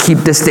 I got to keep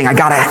this thing.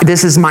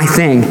 This is my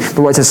thing.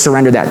 The Lord says,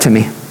 surrender that to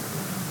me.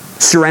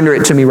 Surrender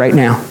it to me right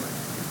now.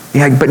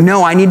 You're like, but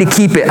no, I need to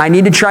keep it. I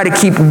need to try to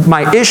keep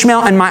my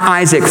Ishmael and my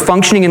Isaac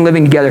functioning and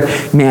living together.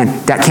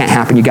 Man, that can't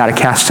happen. You got to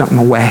cast something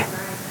away.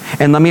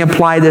 And let me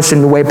apply this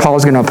in the way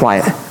Paul's going to apply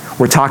it.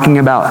 We're talking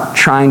about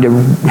trying to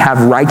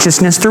have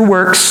righteousness through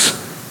works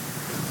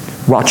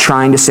while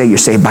trying to say you're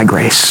saved by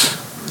grace.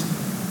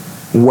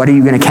 What are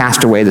you going to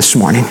cast away this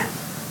morning?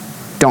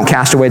 Don't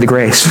cast away the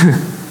grace.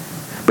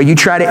 But you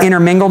try to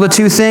intermingle the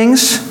two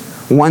things,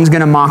 one's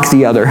going to mock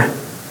the other.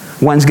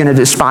 One's going to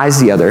despise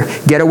the other.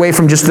 Get away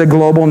from just the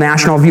global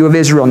national view of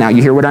Israel now.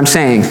 You hear what I'm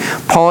saying?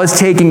 Paul is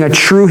taking a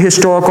true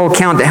historical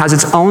account that has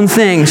its own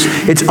things,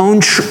 its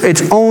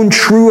own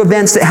true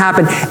events that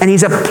happen, and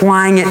he's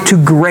applying it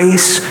to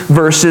grace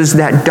versus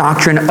that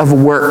doctrine of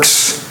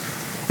works.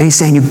 And he's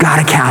saying, you've got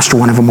to cast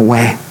one of them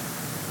away.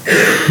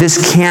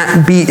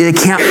 It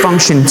can't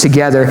function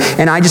together.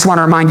 And I just want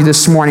to remind you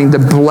this morning, the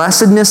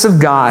blessedness of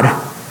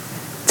God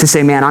to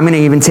say, man, I'm going to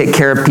even take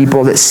care of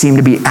people that seem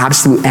to be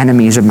absolute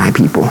enemies of my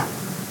people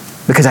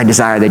because I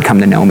desire they'd come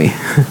to know me.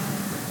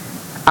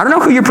 I don't know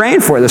who you're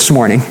praying for this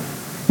morning.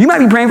 You might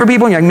be praying for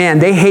people and you're like, man,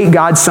 they hate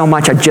God so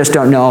much, I just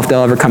don't know if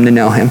they'll ever come to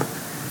know him.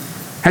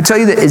 I tell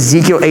you that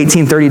Ezekiel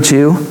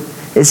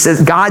 18:32, it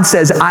says, God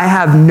says, I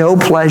have no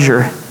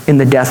pleasure in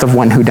the death of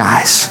one who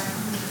dies.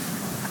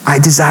 I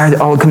desire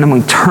that all would come to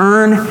me,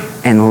 turn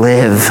and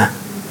live.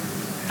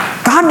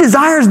 God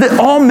desires that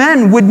all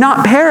men would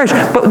not perish,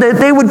 but that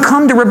they would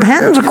come to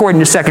repentance,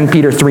 according to 2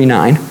 Peter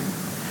 3:9.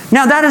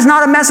 Now, that is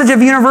not a message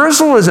of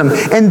universalism.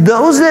 And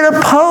those that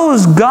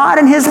oppose God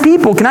and his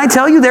people, can I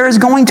tell you, there is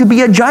going to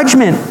be a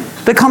judgment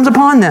that comes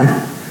upon them.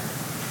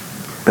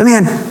 But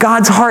man,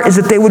 God's heart is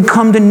that they would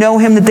come to know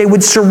him, that they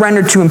would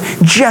surrender to him,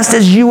 just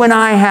as you and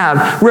I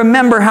have.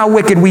 Remember how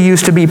wicked we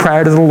used to be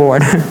prior to the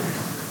Lord.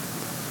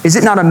 Is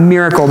it not a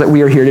miracle that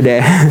we are here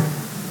today?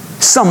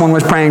 Someone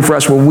was praying for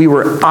us when we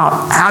were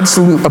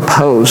absolute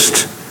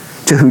opposed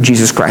to who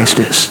Jesus Christ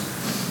is.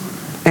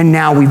 And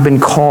now we've been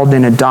called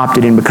and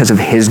adopted in because of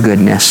his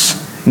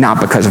goodness, not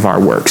because of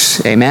our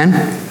works. Amen?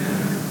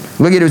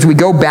 Look at it as we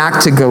go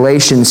back to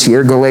Galatians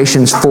here,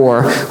 Galatians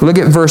 4. Look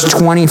at verse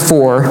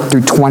 24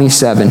 through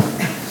 27.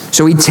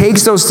 So he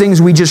takes those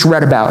things we just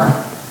read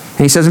about.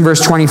 And he says in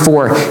verse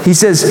 24, he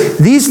says,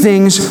 these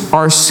things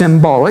are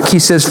symbolic. He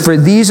says, for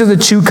these are the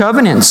two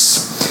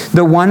covenants.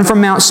 The one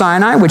from Mount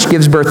Sinai, which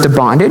gives birth to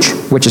bondage,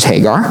 which is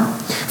Hagar.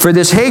 For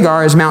this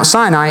Hagar is Mount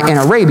Sinai in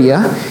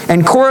Arabia,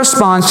 and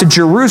corresponds to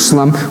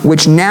Jerusalem,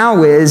 which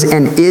now is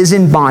and is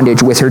in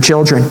bondage with her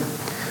children.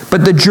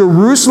 But the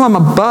Jerusalem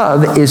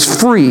above is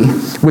free,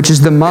 which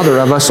is the mother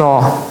of us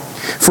all.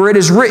 For it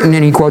is written,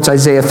 and he quotes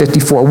Isaiah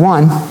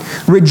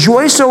 54:1,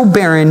 rejoice, O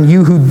barren,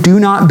 you who do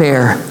not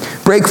bear.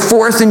 Break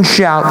forth and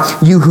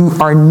shout, you who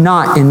are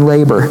not in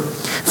labor.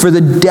 For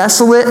the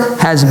desolate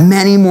has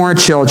many more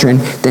children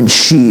than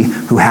she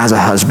who has a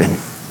husband.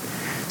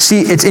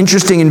 See, it's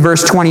interesting in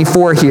verse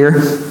 24 here.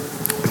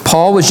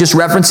 Paul was just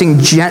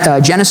referencing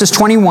Genesis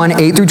 21,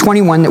 8 through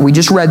 21 that we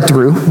just read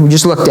through, we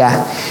just looked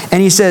at.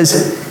 And he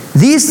says,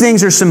 these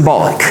things are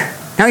symbolic.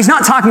 Now, he's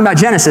not talking about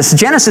Genesis.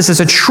 Genesis is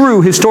a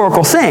true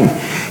historical thing.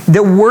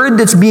 The word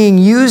that's being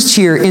used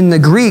here in the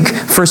Greek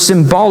for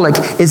symbolic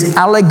is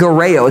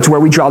allegoreo. It's where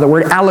we draw the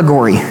word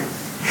allegory.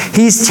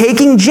 He's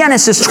taking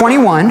Genesis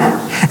 21,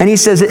 and he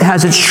says it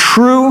has its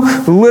true,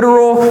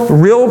 literal,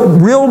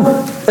 real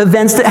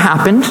events that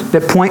happened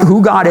that point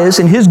who God is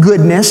and his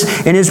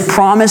goodness and his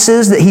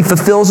promises that he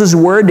fulfills his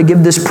word to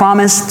give this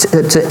promise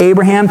to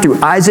Abraham through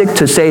Isaac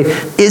to say,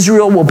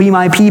 Israel will be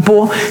my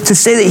people, to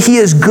say that he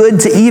is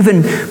good, to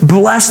even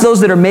bless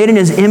those that are made in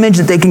his image,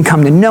 that they can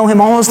come to know him,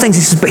 all those things.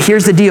 He says, but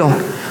here's the deal.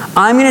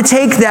 I'm going to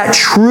take that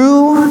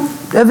true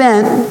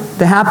event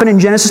that happened in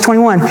Genesis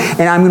 21,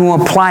 and I'm going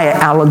to apply it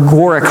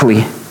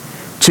allegorically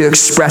to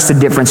express the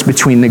difference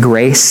between the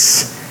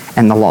grace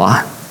and the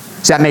law.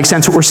 Does that make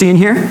sense what we're seeing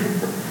here?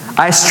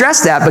 I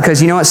stress that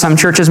because you know what some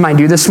churches might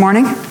do this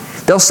morning?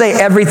 They'll say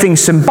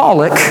everything's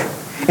symbolic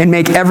and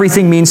make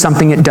everything mean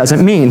something it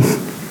doesn't mean.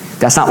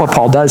 That's not what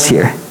Paul does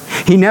here.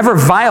 He never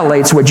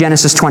violates what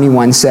Genesis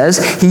 21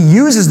 says. He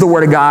uses the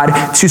Word of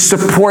God to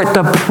support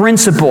the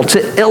principle,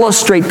 to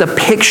illustrate the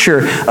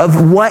picture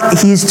of what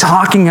he's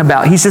talking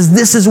about. He says,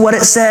 this is what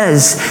it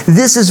says.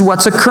 This is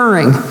what's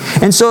occurring.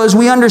 And so as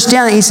we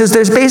understand that, he says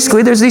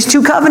there's these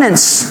two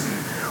covenants.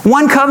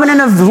 One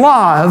covenant of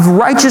law, of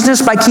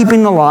righteousness by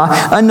keeping the law,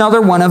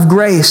 another one of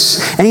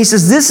grace. And he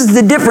says, this is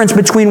the difference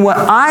between what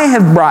I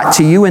have brought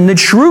to you in the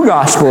true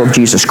gospel of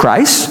Jesus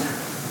Christ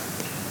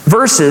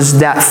versus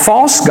that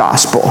false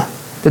gospel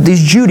that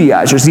these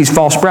Judaizers, these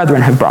false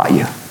brethren have brought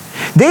you.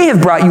 They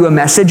have brought you a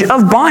message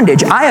of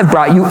bondage. I have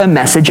brought you a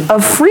message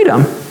of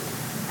freedom.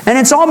 And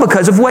it's all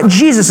because of what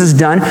Jesus has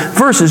done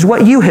versus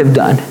what you have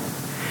done.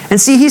 And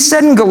see, he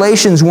said in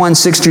Galatians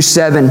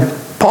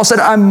 1:6-7, Paul said,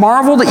 I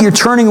marvel that you're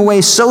turning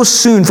away so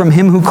soon from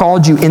him who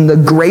called you in the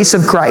grace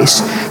of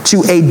Christ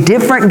to a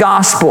different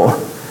gospel,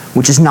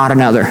 which is not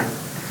another.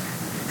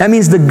 That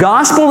means the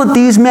gospel that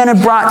these men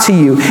have brought to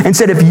you and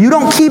said, if you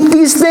don't keep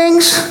these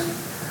things,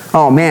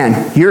 oh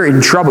man, you're in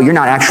trouble. You're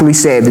not actually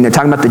saved. And they're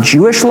talking about the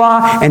Jewish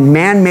law and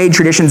man-made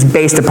traditions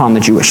based upon the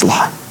Jewish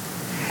law.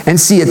 And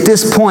see, at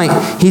this point,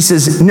 he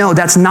says, no,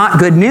 that's not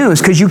good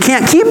news because you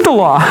can't keep the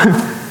law.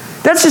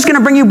 That's just going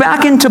to bring you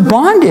back into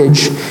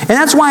bondage. And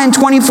that's why in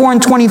 24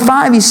 and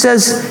 25, he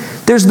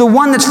says, there's the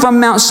one that's from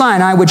Mount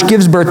Sinai, which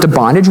gives birth to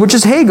bondage, which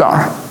is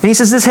Hagar. And he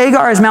says, this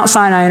Hagar is Mount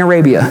Sinai in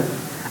Arabia.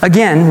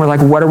 Again, we're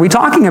like, what are we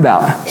talking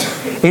about?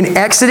 In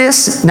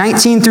Exodus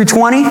 19 through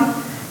 20, you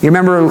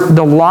remember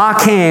the law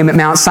came at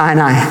Mount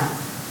Sinai.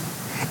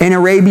 In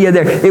Arabia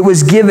there, it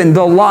was given,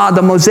 the law,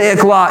 the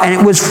Mosaic law, and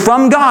it was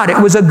from God.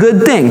 It was a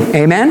good thing.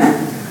 Amen?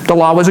 The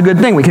law was a good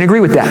thing. We can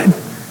agree with that.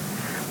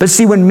 But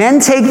see, when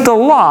men take the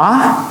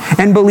law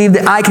and believe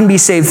that I can be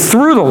saved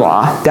through the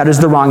law, that is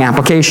the wrong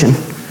application.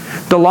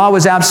 The law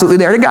was absolutely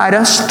there to guide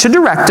us, to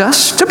direct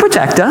us, to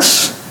protect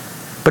us,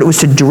 but it was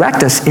to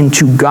direct us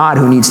into God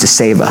who needs to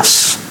save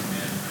us.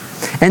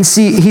 And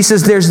see, he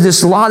says there's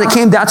this law that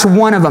came, that's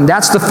one of them.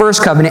 That's the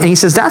first covenant. And he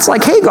says that's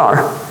like Hagar,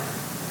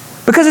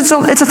 because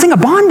it's a thing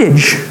of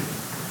bondage.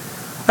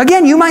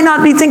 Again, you might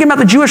not be thinking about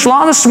the Jewish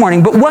law this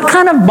morning, but what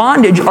kind of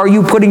bondage are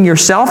you putting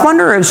yourself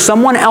under, or has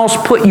someone else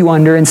put you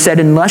under and said,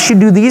 unless you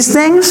do these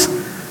things,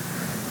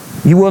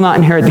 you will not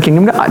inherit the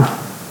kingdom of God?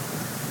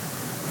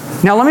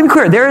 Now, let me be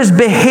clear. There is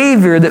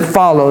behavior that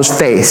follows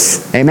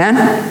faith. Amen?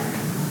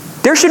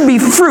 There should be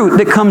fruit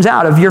that comes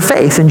out of your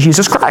faith in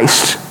Jesus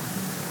Christ.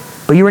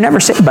 But you were never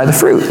saved by the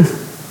fruit.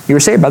 You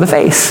were saved by the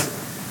faith.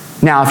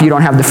 Now, if you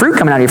don't have the fruit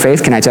coming out of your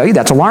faith, can I tell you,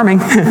 that's alarming.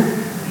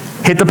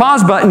 Hit the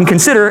pause button,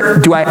 consider,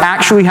 do I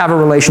actually have a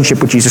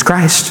relationship with Jesus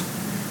Christ?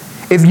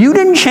 If you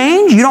didn't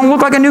change, you don't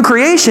look like a new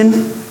creation,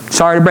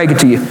 sorry to break it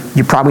to you,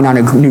 you're probably not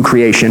a new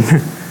creation.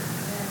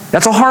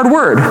 That's a hard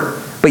word,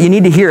 but you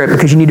need to hear it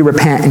because you need to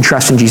repent and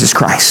trust in Jesus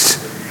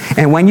Christ.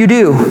 And when you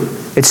do,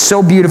 it's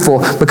so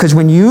beautiful because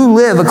when you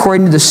live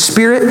according to the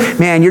Spirit,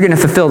 man, you're going to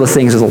fulfill the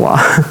things of the law.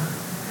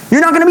 You're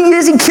not going to be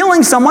busy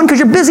killing someone because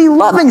you're busy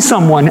loving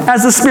someone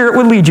as the Spirit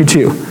would lead you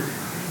to.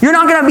 You're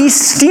not going to be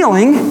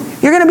stealing.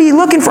 You're going to be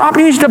looking for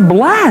opportunities to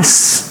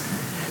bless.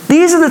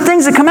 These are the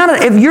things that come out of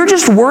it. If you're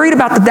just worried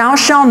about the thou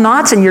shalt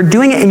nots and you're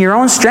doing it in your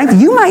own strength,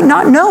 you might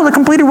not know the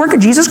completed work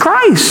of Jesus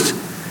Christ.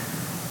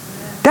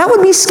 That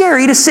would be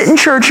scary to sit in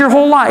church your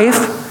whole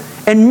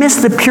life and miss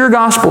the pure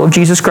gospel of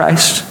Jesus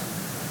Christ.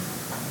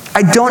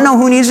 I don't know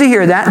who needs to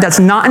hear that. That's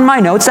not in my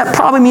notes. That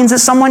probably means that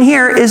someone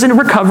here is a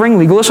recovering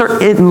legalist or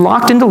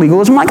locked into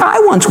legalism like I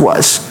once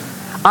was.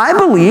 I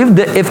believe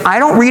that if I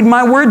don't read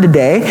my word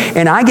today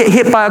and I get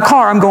hit by a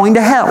car, I'm going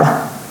to hell.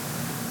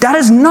 That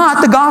is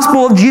not the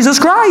gospel of Jesus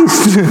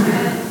Christ.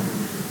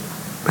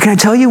 But can I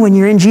tell you, when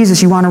you're in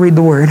Jesus, you want to read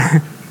the word.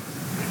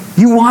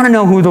 You want to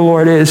know who the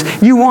Lord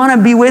is. You want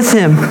to be with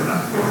him.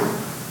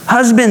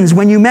 Husbands,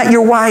 when you met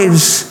your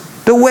wives,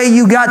 the way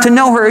you got to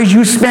know her is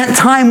you spent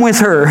time with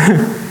her.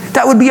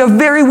 That would be a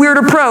very weird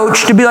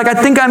approach to be like, I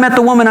think I met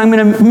the woman I'm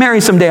going to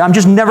marry someday. I'm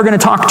just never going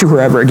to talk to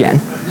her ever again.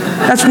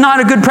 That's not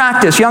a good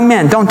practice. Young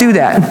men, don't do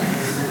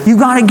that. You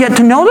got to get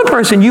to know the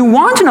person. You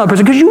want to know the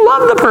person because you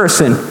love the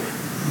person.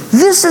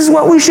 This is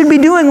what we should be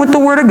doing with the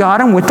Word of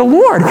God and with the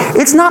Lord.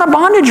 It's not a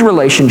bondage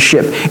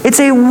relationship. It's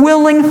a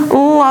willing,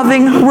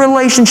 loving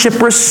relationship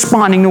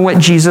responding to what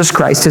Jesus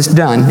Christ has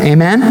done.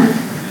 Amen?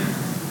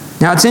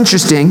 Now, it's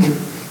interesting.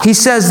 He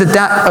says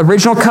that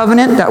original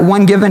covenant, that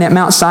one given at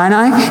Mount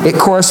Sinai, it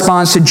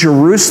corresponds to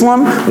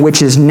Jerusalem,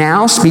 which is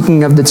now,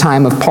 speaking of the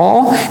time of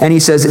Paul, and he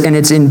says, and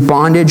it's in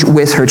bondage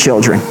with her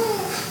children.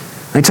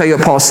 Let me tell you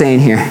what Paul's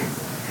saying here.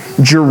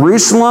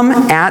 Jerusalem,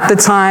 at the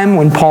time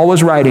when Paul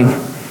was writing,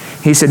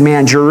 he said,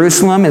 man,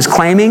 Jerusalem is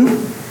claiming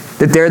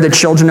that they're the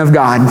children of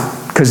God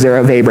because they're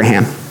of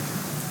Abraham.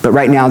 But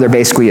right now, they're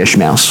basically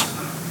Ishmaels.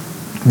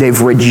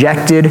 They've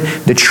rejected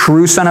the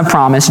true Son of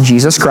promise,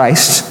 Jesus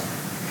Christ,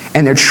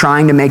 and they're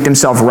trying to make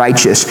themselves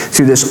righteous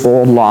through this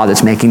old law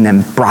that's making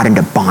them brought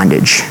into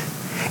bondage.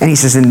 And he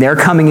says, and they're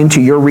coming into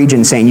your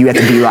region saying you have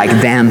to be like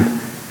them.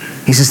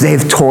 He says,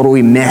 they've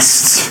totally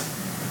missed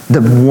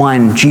the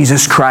one,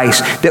 Jesus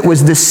Christ, that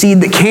was the seed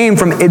that came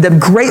from the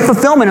great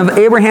fulfillment of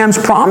Abraham's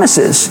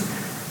promises.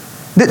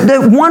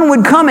 That one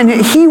would come and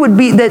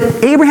that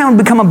Abraham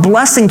would become a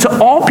blessing to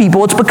all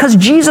people. It's because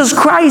Jesus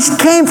Christ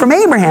came from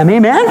Abraham.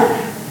 Amen?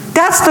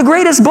 That's the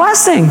greatest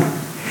blessing.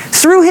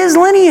 Through his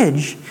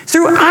lineage.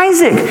 Through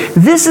Isaac.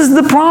 This is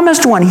the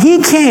promised one.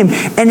 He came.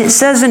 And it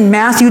says in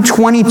Matthew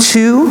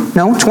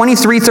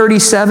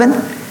 23:37,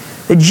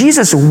 that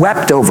Jesus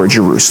wept over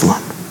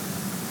Jerusalem.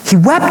 He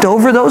wept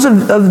over those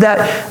of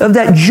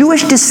that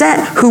Jewish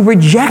descent who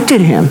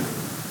rejected him.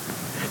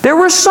 There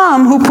were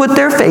some who put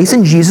their faith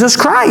in Jesus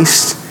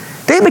Christ.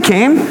 They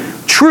became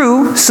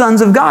true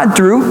sons of God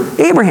through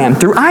Abraham,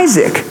 through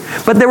Isaac.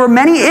 But there were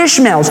many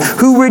Ishmaels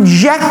who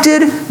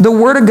rejected the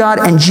word of God,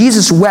 and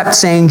Jesus wept,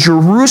 saying,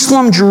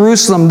 Jerusalem,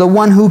 Jerusalem, the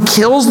one who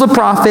kills the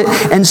prophet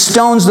and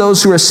stones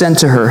those who are sent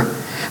to her.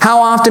 How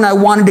often I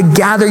wanted to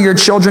gather your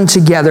children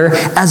together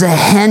as a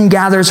hen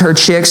gathers her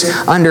chicks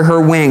under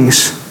her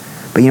wings.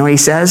 But you know what he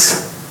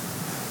says?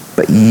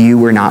 But you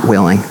were not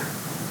willing.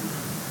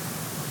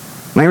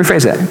 Let me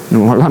rephrase that.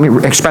 Let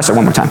me express it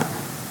one more time.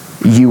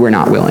 You were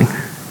not willing.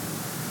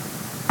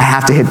 I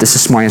have to hit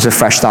this morning as a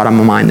fresh thought on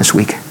my mind this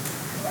week.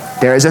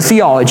 There is a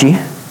theology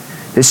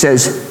that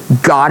says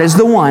God is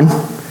the one,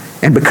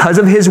 and because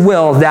of his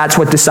will, that's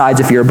what decides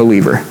if you're a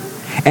believer.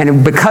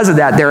 And because of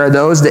that, there are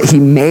those that he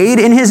made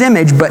in his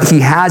image, but he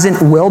hasn't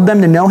willed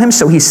them to know him,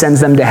 so he sends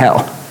them to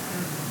hell.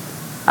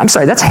 I'm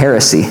sorry, that's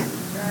heresy.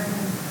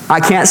 I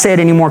can't say it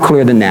any more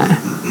clear than that.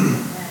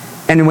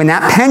 And when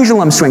that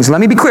pendulum swings, let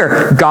me be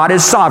clear, God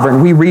is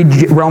sovereign. We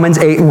read Romans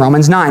 8 and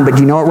Romans 9, but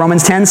do you know what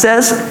Romans 10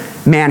 says?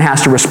 Man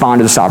has to respond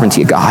to the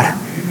sovereignty of God.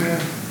 Amen.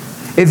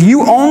 If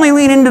you only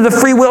lean into the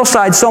free will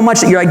side so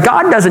much that you're like,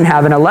 God doesn't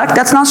have an elect,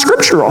 that's not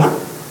scriptural.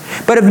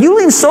 But if you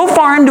lean so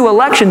far into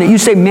election that you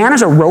say man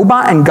is a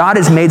robot and God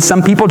has made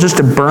some people just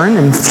to burn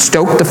and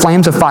stoke the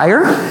flames of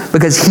fire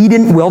because he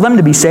didn't will them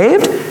to be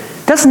saved,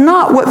 that's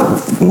not what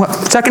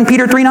 2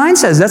 Peter 3:9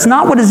 says. That's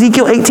not what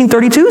Ezekiel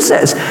 18:32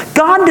 says.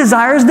 God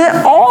desires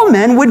that all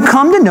men would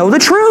come to know the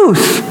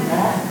truth.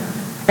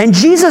 And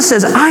Jesus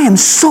says, I am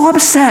so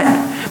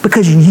upset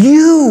because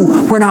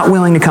you were not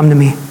willing to come to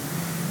me.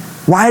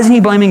 Why isn't he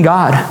blaming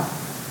God?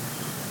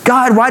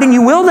 God, why didn't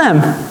you will them?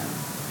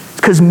 It's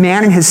because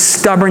man in his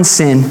stubborn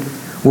sin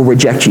will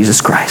reject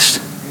Jesus Christ.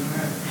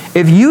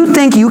 If you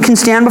think you can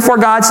stand before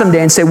God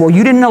someday and say, well,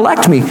 you didn't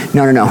elect me.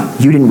 No.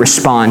 You didn't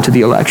respond to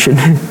the election.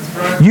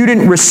 You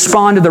didn't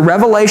respond to the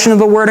revelation of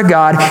the Word of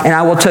God, and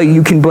I will tell you,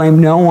 you can blame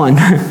no one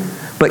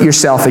but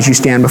yourself as you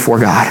stand before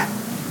God.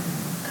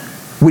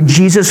 Would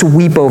Jesus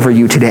weep over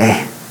you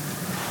today?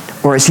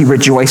 Or is he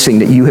rejoicing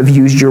that you have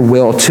used your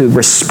will to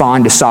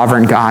respond to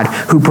sovereign God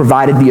who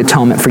provided the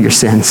atonement for your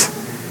sins?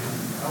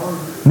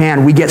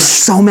 Man, we get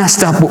so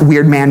messed up with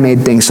weird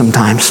man-made things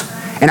sometimes.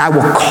 And I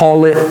will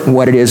call it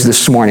what it is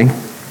this morning.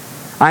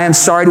 I am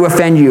sorry to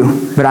offend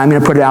you, but I'm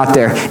going to put it out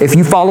there. If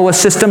you follow a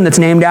system that's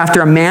named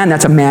after a man,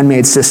 that's a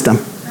man-made system.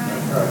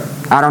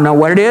 I don't know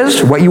what it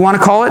is, what you want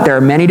to call it. There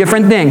are many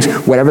different things.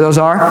 Whatever those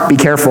are, be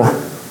careful.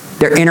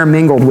 They're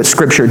intermingled with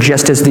Scripture,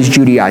 just as these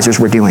Judaizers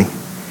were doing.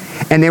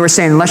 And they were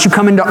saying, unless you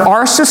come into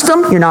our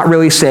system, you're not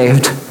really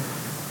saved.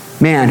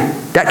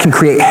 Man, that can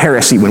create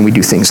heresy when we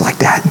do things like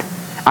that.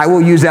 I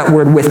will use that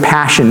word with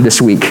passion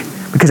this week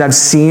because I've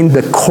seen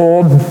the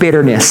cold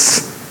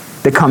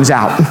bitterness that comes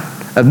out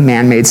of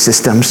man-made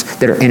systems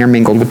that are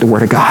intermingled with the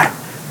Word of God.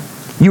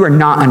 You are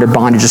not under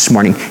bondage this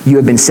morning. You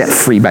have been set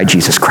free by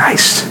Jesus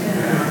Christ.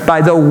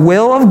 By the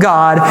will of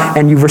God,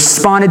 and you've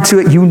responded to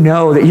it, you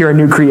know that you're a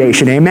new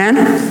creation.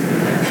 Amen?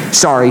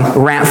 Sorry,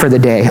 rant for the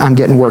day. I'm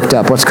getting worked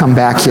up. Let's come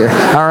back here.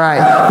 All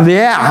right.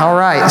 Yeah, all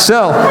right.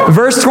 So,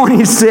 verse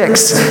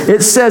 26,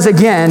 it says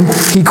again,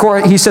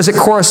 he says it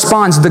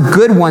corresponds, the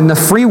good one, the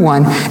free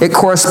one, it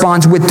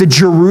corresponds with the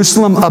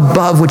Jerusalem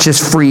above, which is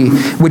free,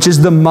 which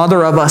is the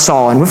mother of us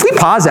all. And if we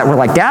pause that, we're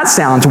like, that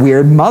sounds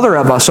weird. Mother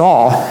of us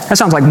all. That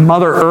sounds like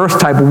Mother Earth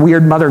type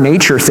weird Mother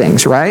Nature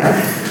things, right?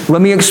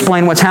 Let me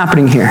explain what's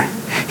happening here.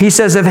 He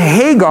says, if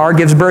Hagar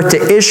gives birth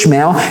to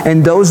Ishmael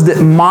and those that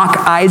mock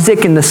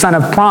Isaac and the son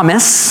of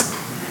promise,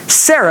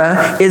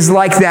 Sarah is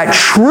like that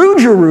true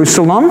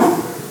Jerusalem,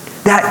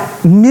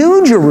 that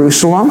new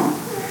Jerusalem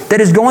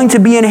that is going to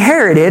be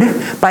inherited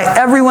by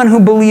everyone who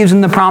believes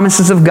in the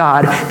promises of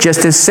God,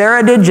 just as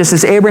Sarah did, just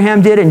as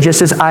Abraham did, and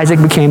just as Isaac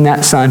became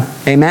that son.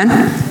 Amen?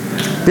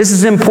 This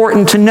is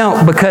important to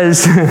note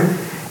because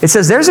it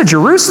says there's a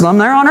Jerusalem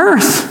there on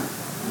earth,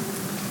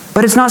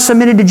 but it's not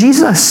submitted to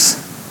Jesus.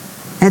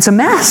 And it's a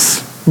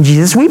mess. And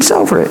Jesus weeps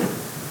over it.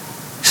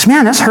 He says,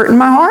 man, that's hurting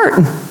my heart.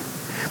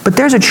 But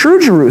there's a true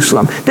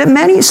Jerusalem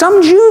that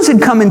some Jews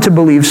had come in to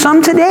believe.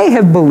 Some today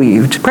have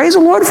believed. Praise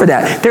the Lord for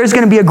that. There's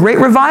going to be a great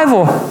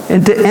revival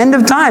at the end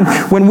of time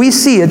when we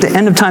see at the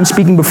end of time,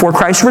 speaking before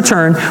Christ's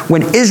return,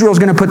 when Israel's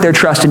going to put their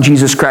trust in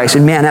Jesus Christ.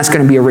 And man, that's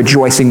going to be a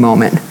rejoicing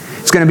moment.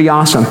 It's going to be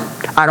awesome.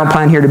 I don't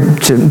plan here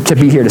to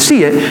be here to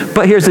see it,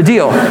 but here's the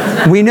deal.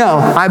 We know,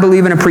 I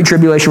believe in a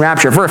pre-tribulation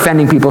rapture. If we're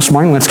offending people this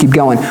morning, let's keep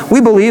going. We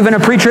believe in a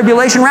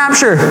pre-tribulation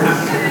rapture.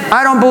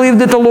 I don't believe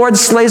that the Lord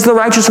slays the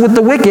righteous with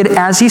the wicked,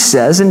 as he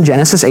says in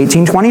Genesis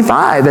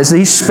 18:25, as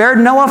he spared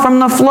Noah from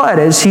the flood,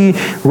 as he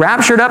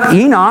raptured up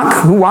Enoch,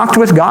 who walked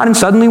with God and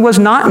suddenly was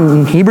not,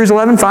 and Hebrews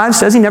 11:5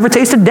 says he never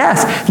tasted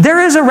death.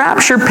 There is a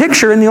rapture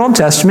picture in the Old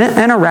Testament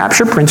and a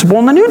rapture principle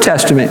in the New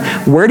Testament.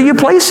 Where do you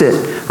place it?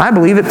 I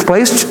believe it's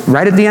placed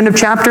right at the end of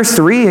chapter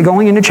 3,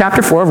 going into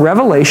chapter 4 of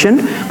Revelation,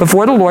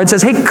 before the Lord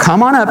says, hey,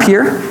 come on up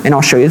here, and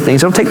I'll show you the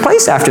things that will take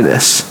place after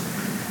this.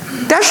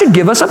 That should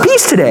give us a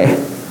peace today.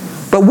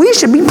 But we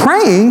should be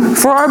praying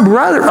for our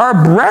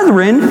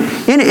brethren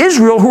in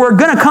Israel who are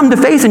going to come to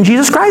faith in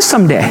Jesus Christ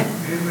someday.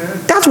 Amen.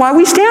 That's why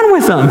we stand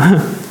with them.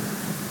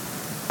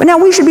 But now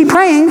we should be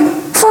praying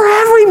for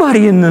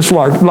everybody in this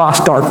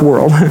lost, dark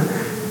world.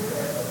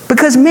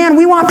 Because, man,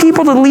 we want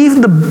people to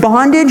leave the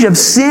bondage of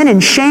sin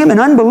and shame and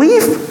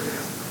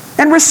unbelief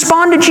and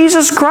respond to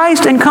Jesus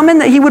Christ and come in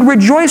that he would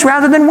rejoice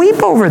rather than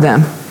weep over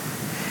them.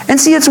 And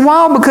see, it's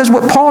wild because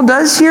what Paul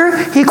does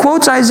here, he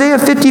quotes Isaiah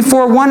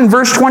 54:1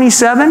 verse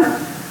 27,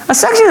 a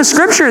section of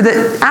scripture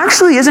that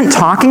actually isn't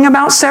talking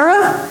about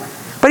Sarah,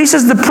 but he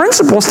says the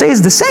principle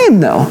stays the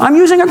same though. I'm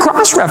using a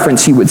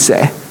cross-reference, he would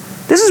say.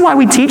 This is why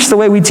we teach the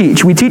way we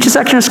teach. We teach a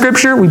section of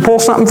scripture, we pull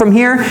something from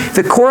here. If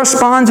it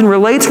corresponds and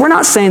relates, we're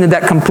not saying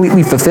that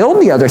completely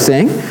fulfilled the other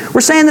thing.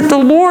 We're saying that the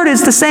Lord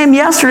is the same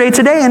yesterday,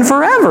 today, and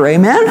forever.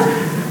 Amen?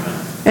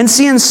 And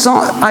see in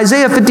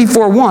Isaiah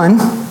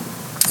 54:1,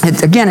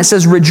 again, it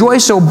says,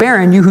 rejoice, O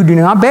barren, you who do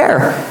not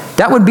bear.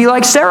 That would be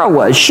like Sarah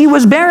was. She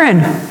was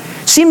barren.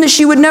 Seemed that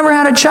she would never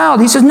have a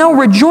child. He says, no,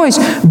 rejoice.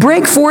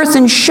 Break forth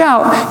and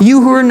shout,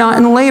 you who are not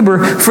in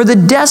labor. For the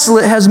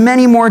desolate has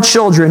many more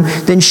children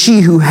than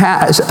she who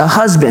has a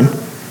husband.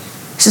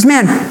 He says,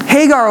 man,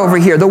 Hagar over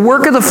here, the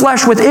work of the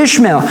flesh with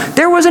Ishmael.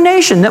 There was a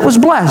nation that was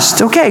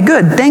blessed. Okay,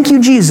 good. Thank you,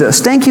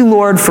 Jesus. Thank you,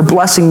 Lord, for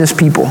blessing this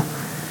people.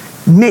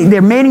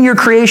 They're made in your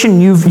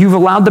creation. You've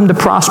allowed them to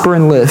prosper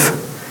and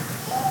live.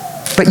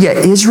 But yet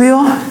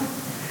Israel,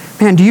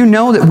 man, do you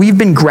know that we've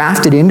been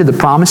grafted into the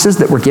promises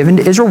that were given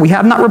to Israel? We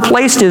have not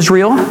replaced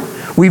Israel.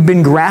 We've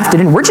been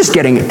grafted in. We're just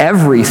getting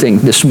everything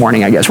this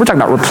morning, I guess. We're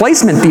talking about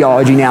replacement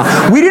theology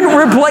now. We didn't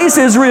replace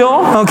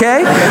Israel,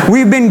 okay?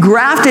 We've been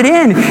grafted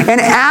in.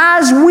 And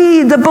as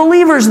we, the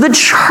believers, the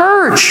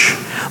church,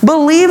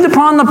 believed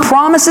upon the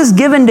promises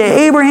given to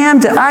Abraham,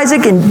 to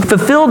Isaac, and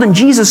fulfilled in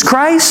Jesus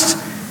Christ,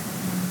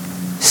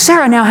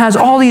 Sarah now has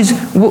all these,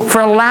 for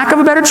a lack of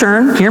a better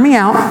term, hear me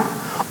out,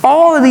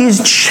 all of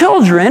these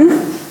children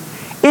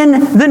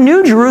in the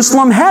New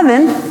Jerusalem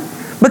heaven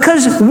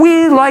because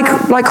we, like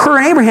her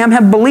and Abraham,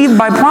 have believed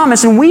by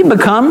promise and we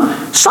become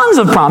sons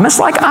of promise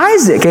like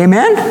Isaac.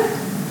 Amen?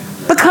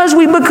 Because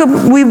we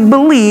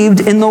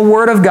believed in the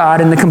Word of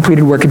God and the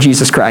completed work of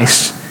Jesus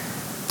Christ.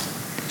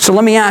 So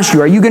let me ask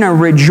you, are you going to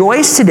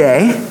rejoice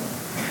today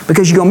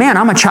because you go, man,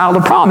 I'm a child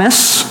of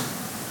promise?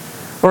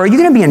 Or are you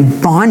going to be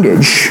in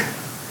bondage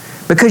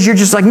because you're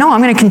just like, no,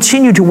 I'm going to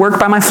continue to work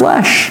by my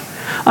flesh.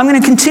 I'm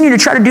going to continue to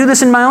try to do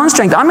this in my own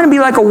strength. I'm going to be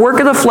like a work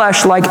of the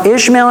flesh like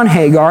Ishmael and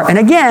Hagar. And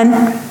again,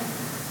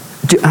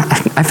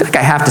 I feel like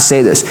I have to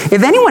say this.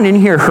 If anyone in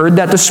here heard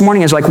that this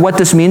morning is like, what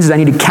this means is I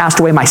need to cast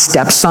away my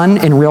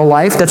stepson in real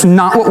life. That's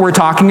not what we're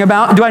talking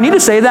about. Do I need to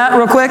say that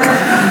real quick?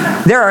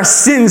 There are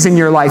sins in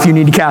your life you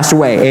need to cast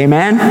away.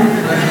 Amen?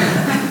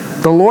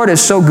 The Lord is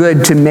so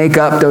good to make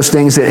up those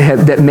things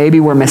that maybe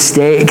were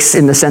mistakes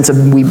in the sense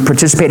of we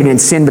participated in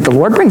sin, but the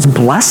Lord brings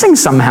blessing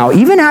somehow,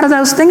 even out of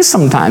those things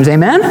sometimes.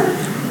 Amen?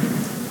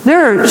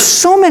 There are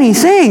so many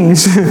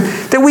things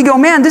that we go,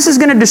 man, this is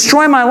going to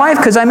destroy my life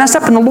because I messed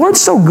up. And the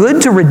Lord's so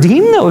good to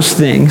redeem those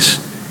things.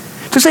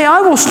 To say, I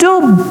will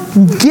still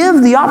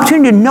give the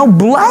opportunity to know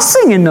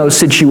blessing in those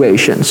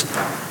situations.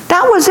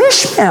 That was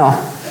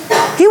Ishmael.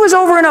 He was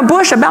over in a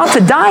bush about to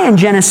die in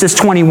Genesis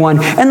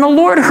 21. And the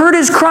Lord heard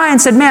his cry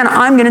and said, man,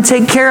 I'm going to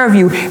take care of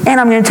you. And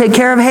I'm going to take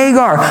care of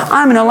Hagar.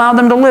 I'm going to allow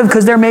them to live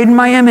because they're made in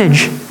my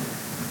image.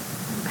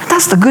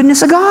 That's the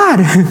goodness of God.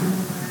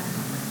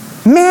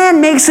 Man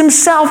makes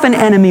himself an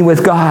enemy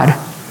with God.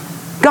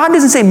 God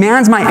doesn't say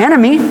man's my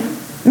enemy.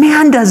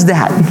 Man does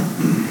that.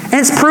 And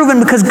it's proven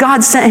because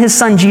God sent his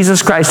son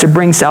Jesus Christ to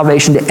bring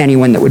salvation to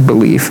anyone that would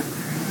believe.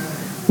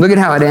 Look at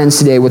how it ends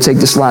today. We'll take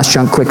this last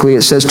chunk quickly.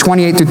 It says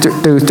 28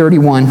 through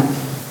 31.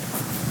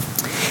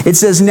 It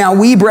says, now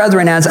we,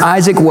 brethren, as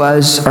Isaac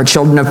was, are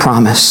children of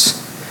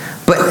promise.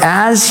 But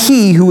as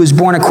he who was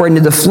born according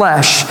to the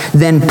flesh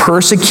then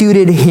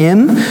persecuted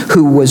him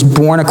who was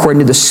born according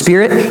to the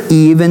Spirit,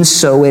 even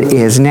so it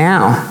is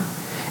now.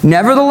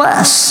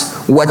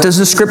 Nevertheless, what does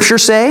the scripture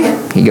say?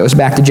 He goes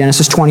back to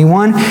Genesis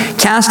 21.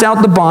 Cast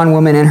out the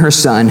bondwoman and her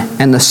son,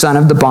 and the son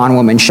of the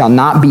bondwoman shall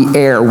not be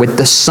heir with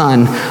the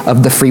son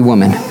of the free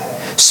woman.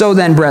 So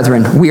then,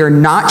 brethren, we are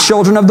not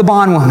children of the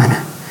bondwoman,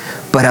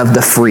 but of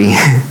the free.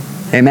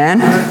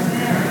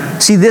 Amen?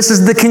 See, this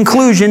is the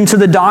conclusion to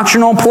the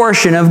doctrinal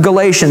portion of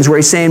Galatians where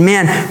he's saying,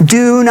 man,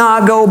 do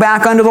not go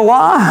back under the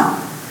law.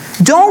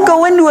 Don't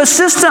go into a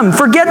system.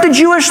 Forget the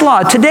Jewish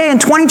law. Today in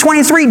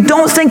 2023,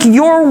 don't think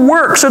your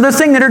works are the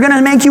thing that are going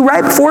to make you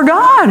right before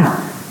God.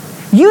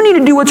 You need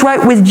to do what's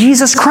right with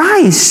Jesus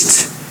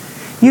Christ.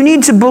 You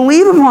need to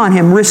believe upon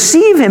him,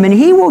 receive him, and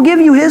he will give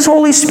you his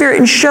Holy Spirit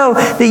and show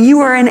that you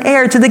are an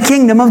heir to the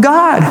kingdom of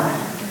God.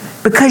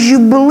 Because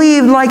you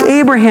believed like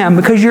Abraham,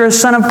 because you're a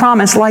son of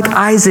promise like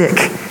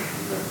Isaac.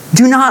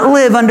 Do not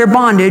live under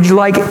bondage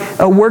like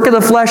a work of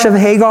the flesh of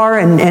Hagar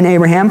and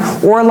Abraham,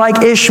 or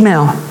like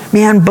Ishmael.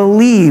 Man,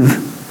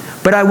 believe.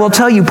 But I will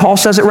tell you, Paul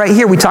says it right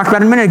here. We talked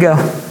about it a minute ago.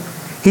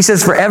 He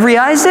says, for every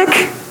Isaac,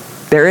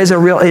 there is a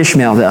real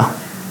Ishmael, though.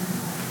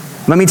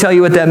 Let me tell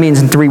you what that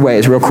means in 3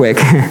 ways real quick.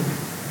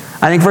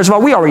 I think, first of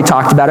all, we already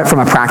talked about it from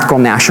a practical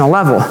national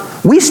level.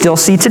 We still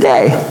see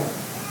today.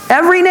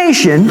 Every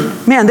nation,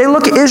 man, they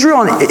look at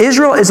Israel, and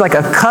Israel is like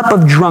a cup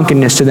of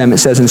drunkenness to them, it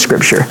says in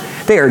Scripture.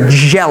 They are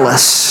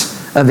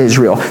jealous of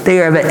Israel. They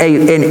have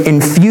an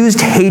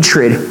infused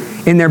hatred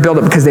in their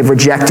buildup because they've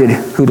rejected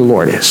who the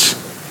Lord is.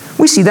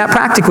 We see that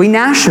practically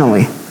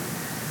nationally.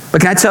 But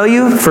can I tell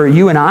you, for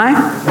you and I,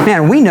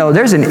 man, we know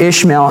there's an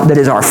Ishmael that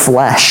is our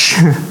flesh.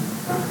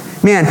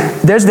 Man,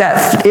 there's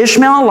that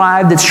Ishmael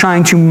alive that's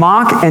trying to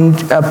mock and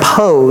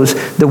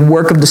oppose the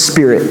work of the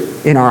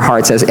Spirit in our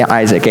hearts as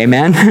Isaac.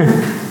 Amen?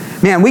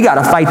 Man, we got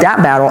to fight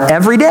that battle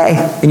every day.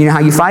 And you know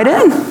how you fight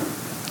it?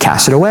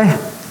 Cast it away.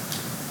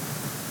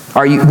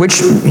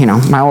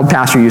 My old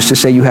pastor used to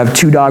say you have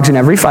 2 dogs in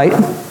every fight.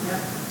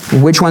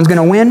 Which one's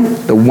going to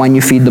win? The one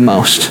you feed the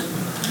most.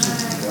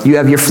 You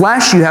have your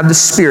flesh, you have the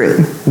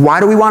Spirit. Why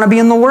do we want to be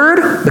in the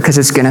Word? Because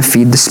it's going to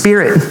feed the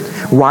Spirit.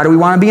 Why do we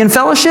want to be in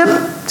fellowship?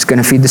 It's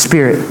going to feed the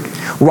Spirit.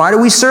 Why do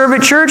we serve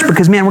at church?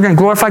 Because, man, we're going to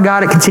glorify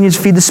God. It continues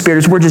to feed the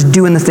Spirit. We're just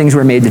doing the things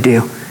we're made to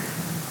do.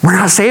 We're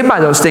not saved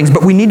by those things,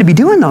 but we need to be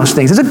doing those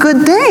things. It's a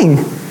good thing.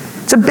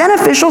 It's a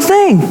beneficial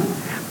thing.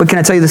 But can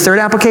I tell you the third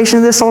application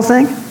of this whole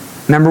thing?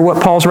 Remember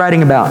what Paul's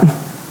writing about.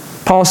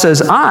 Paul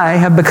says, I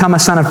have become a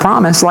son of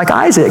promise like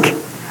Isaac.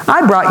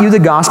 I brought you the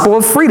gospel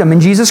of freedom in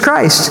Jesus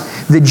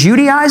Christ. The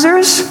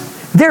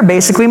Judaizers, they're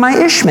basically my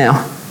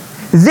Ishmael.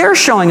 They're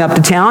showing up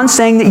to town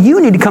saying that you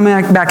need to come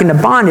back into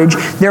bondage.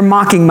 They're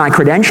mocking my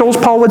credentials,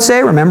 Paul would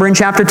say. Remember in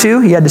chapter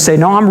 2, he had to say,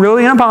 no, I'm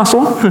really an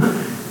apostle.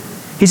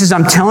 He says,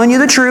 I'm telling you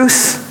the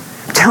truth.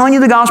 I'm telling you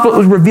the gospel that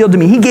was revealed to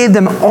me. He gave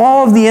them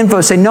all of the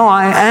info, saying, no,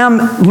 I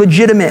am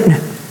legitimate.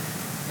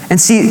 And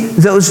see,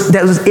 those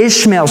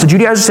Ishmaels, the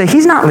Judaizers say,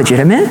 he's not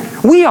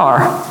legitimate. We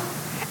are.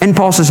 And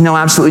Paul says, no,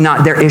 absolutely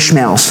not. They're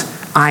Ishmaels.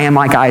 I am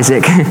like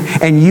Isaac.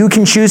 And you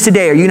can choose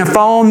today. Are you going to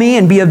follow me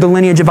and be of the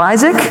lineage of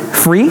Isaac?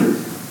 Free?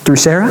 Through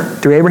Sarah?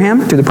 Through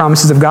Abraham? Through the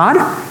promises of God?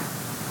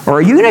 Or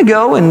are you going to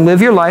go and live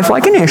your life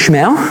like an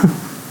Ishmael,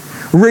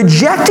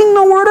 rejecting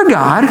the word of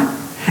God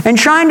and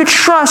trying to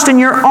trust in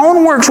your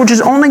own works, which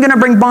is only going to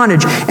bring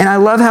bondage? And I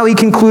love how he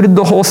concluded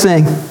the whole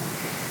thing.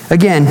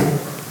 Again,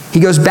 he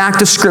goes back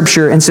to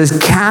Scripture and says,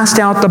 cast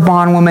out the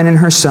bondwoman and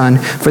her son,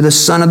 for the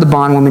son of the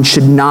bondwoman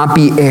should not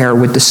be heir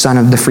with the son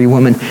of the free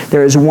woman.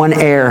 There is one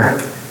heir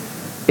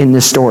in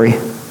this story.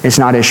 It's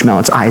not Ishmael,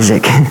 it's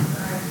Isaac.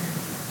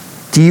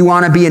 Do you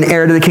want to be an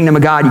heir to the kingdom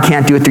of God? You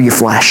can't do it through your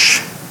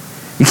flesh.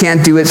 You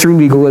can't do it through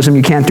legalism.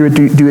 You can't do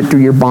it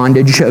through your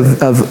bondage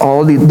of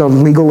all the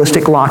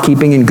legalistic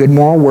law-keeping and good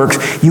moral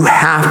works. You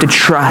have to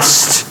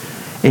trust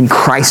in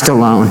Christ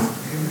alone.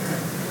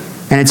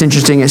 And it's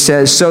interesting, it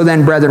says, so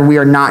then, brethren, we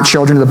are not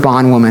children of the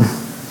bondwoman,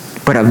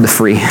 but of the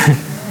free.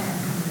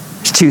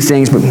 There's 2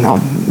 things, but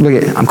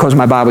I'm closing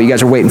my Bible. You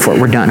guys are waiting for it.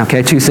 We're done,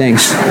 okay? 2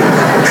 things.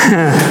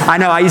 I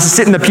know, I used to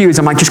sit in the pews.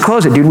 I'm like, just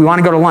close it, dude. We want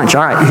to go to lunch.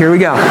 All right, here we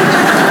go.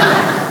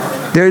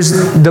 There's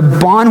the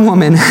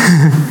bondwoman.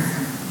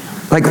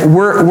 Like,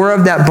 we're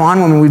of that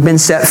bondwoman. We've been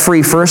set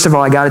free. First of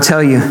all, I got to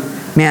tell you,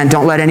 man,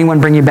 don't let anyone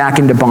bring you back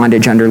into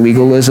bondage under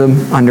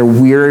legalism, under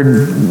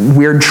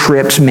weird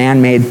trips,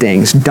 man-made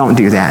things. Don't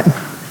do that.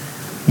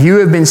 You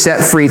have been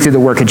set free through the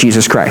work of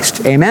Jesus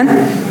Christ. Amen?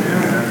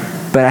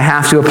 But I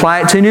have to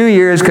apply it to New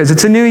Year's because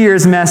it's a New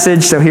Year's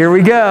message, so here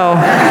we go.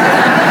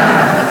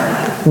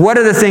 What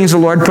are the things the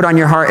Lord put on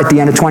your heart at the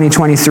end of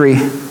 2023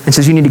 and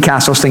says you need to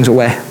cast those things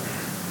away?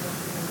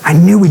 I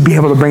knew we'd be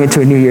able to bring it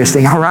to a New Year's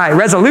thing. All right,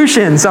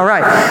 resolutions, all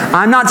right.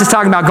 I'm not just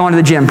talking about going to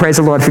the gym. Praise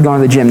the Lord for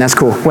going to the gym. That's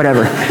cool,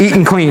 whatever.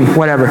 Eating clean,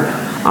 whatever.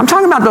 I'm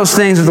talking about those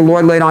things that the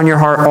Lord laid on your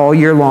heart all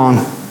year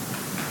long.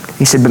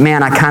 He said, but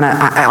man,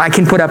 I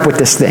can put up with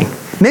this thing.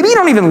 Maybe you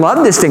don't even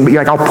love this thing, but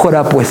you're like, I'll put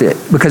up with it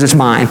because it's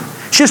mine.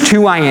 It's just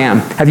who I am.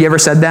 Have you ever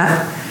said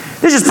that?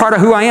 This is part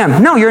of who I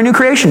am. No, you're a new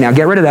creation now.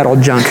 Get rid of that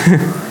old junk.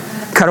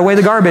 Cut away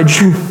the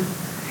garbage.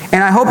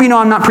 And I hope you know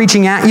I'm not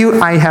preaching at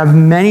you. I have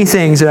many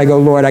things that I go,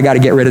 Lord, I got to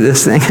get rid of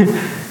this thing.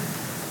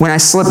 When I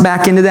slip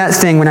back into that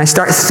thing, when I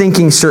start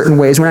thinking certain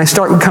ways, when I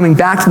start coming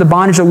back to the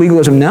bondage of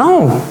legalism,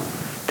 no,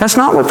 that's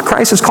not what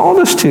Christ has called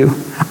us to.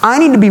 I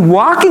need to be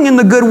walking in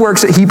the good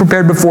works that he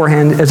prepared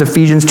beforehand, as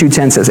Ephesians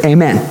 2:10 says.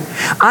 Amen.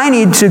 I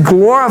need to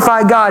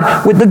glorify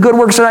God with the good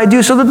works that I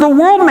do so that the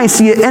world may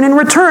see it and in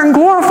return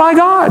glorify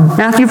God.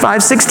 Matthew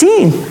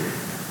 5:16.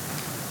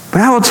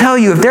 But I will tell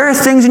you, if there are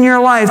things in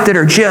your life that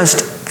are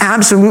just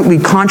absolutely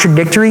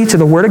contradictory to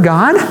the Word of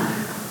God,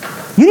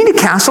 you need to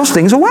cast those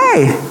things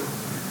away.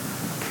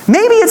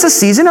 Maybe it's a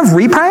season of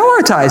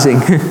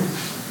reprioritizing.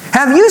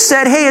 Have you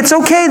said, hey, it's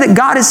okay that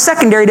God is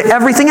secondary to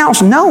everything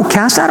else? No,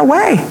 cast that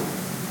away.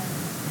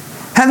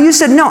 Have you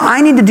said, no,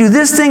 I need to do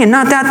this thing and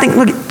not that thing?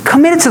 Look,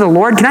 commit it to the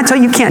Lord. Can I tell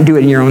you, you can't do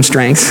it in your own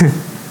strength.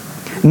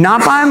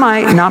 Not by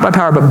might, not by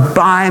power, but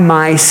by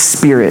my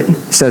Spirit,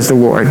 says the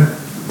Lord.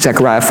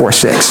 Zechariah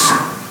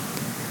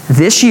 4:6.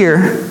 This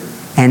year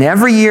and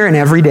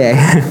every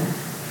day,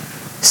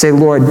 say,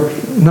 Lord,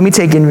 let me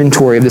take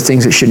inventory of the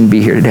things that shouldn't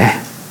be here today.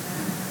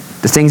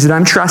 The things that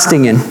I'm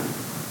trusting in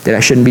that I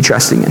shouldn't be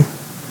trusting in.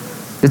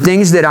 The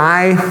things that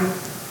I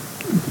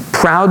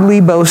proudly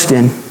boast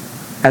in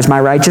as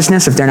my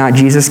righteousness, if they're not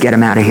Jesus, get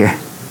them out of here.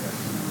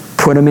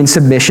 Put them in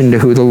submission to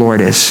who the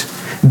Lord is.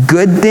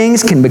 Good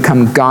things can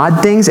become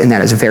God things, and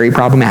that is very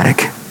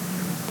problematic.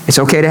 It's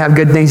okay to have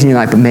good things in your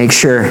life, but make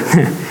sure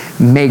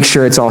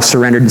it's all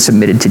surrendered and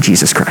submitted to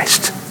Jesus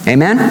Christ.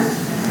 Amen?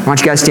 Why don't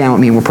you guys stand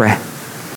with me and we'll pray.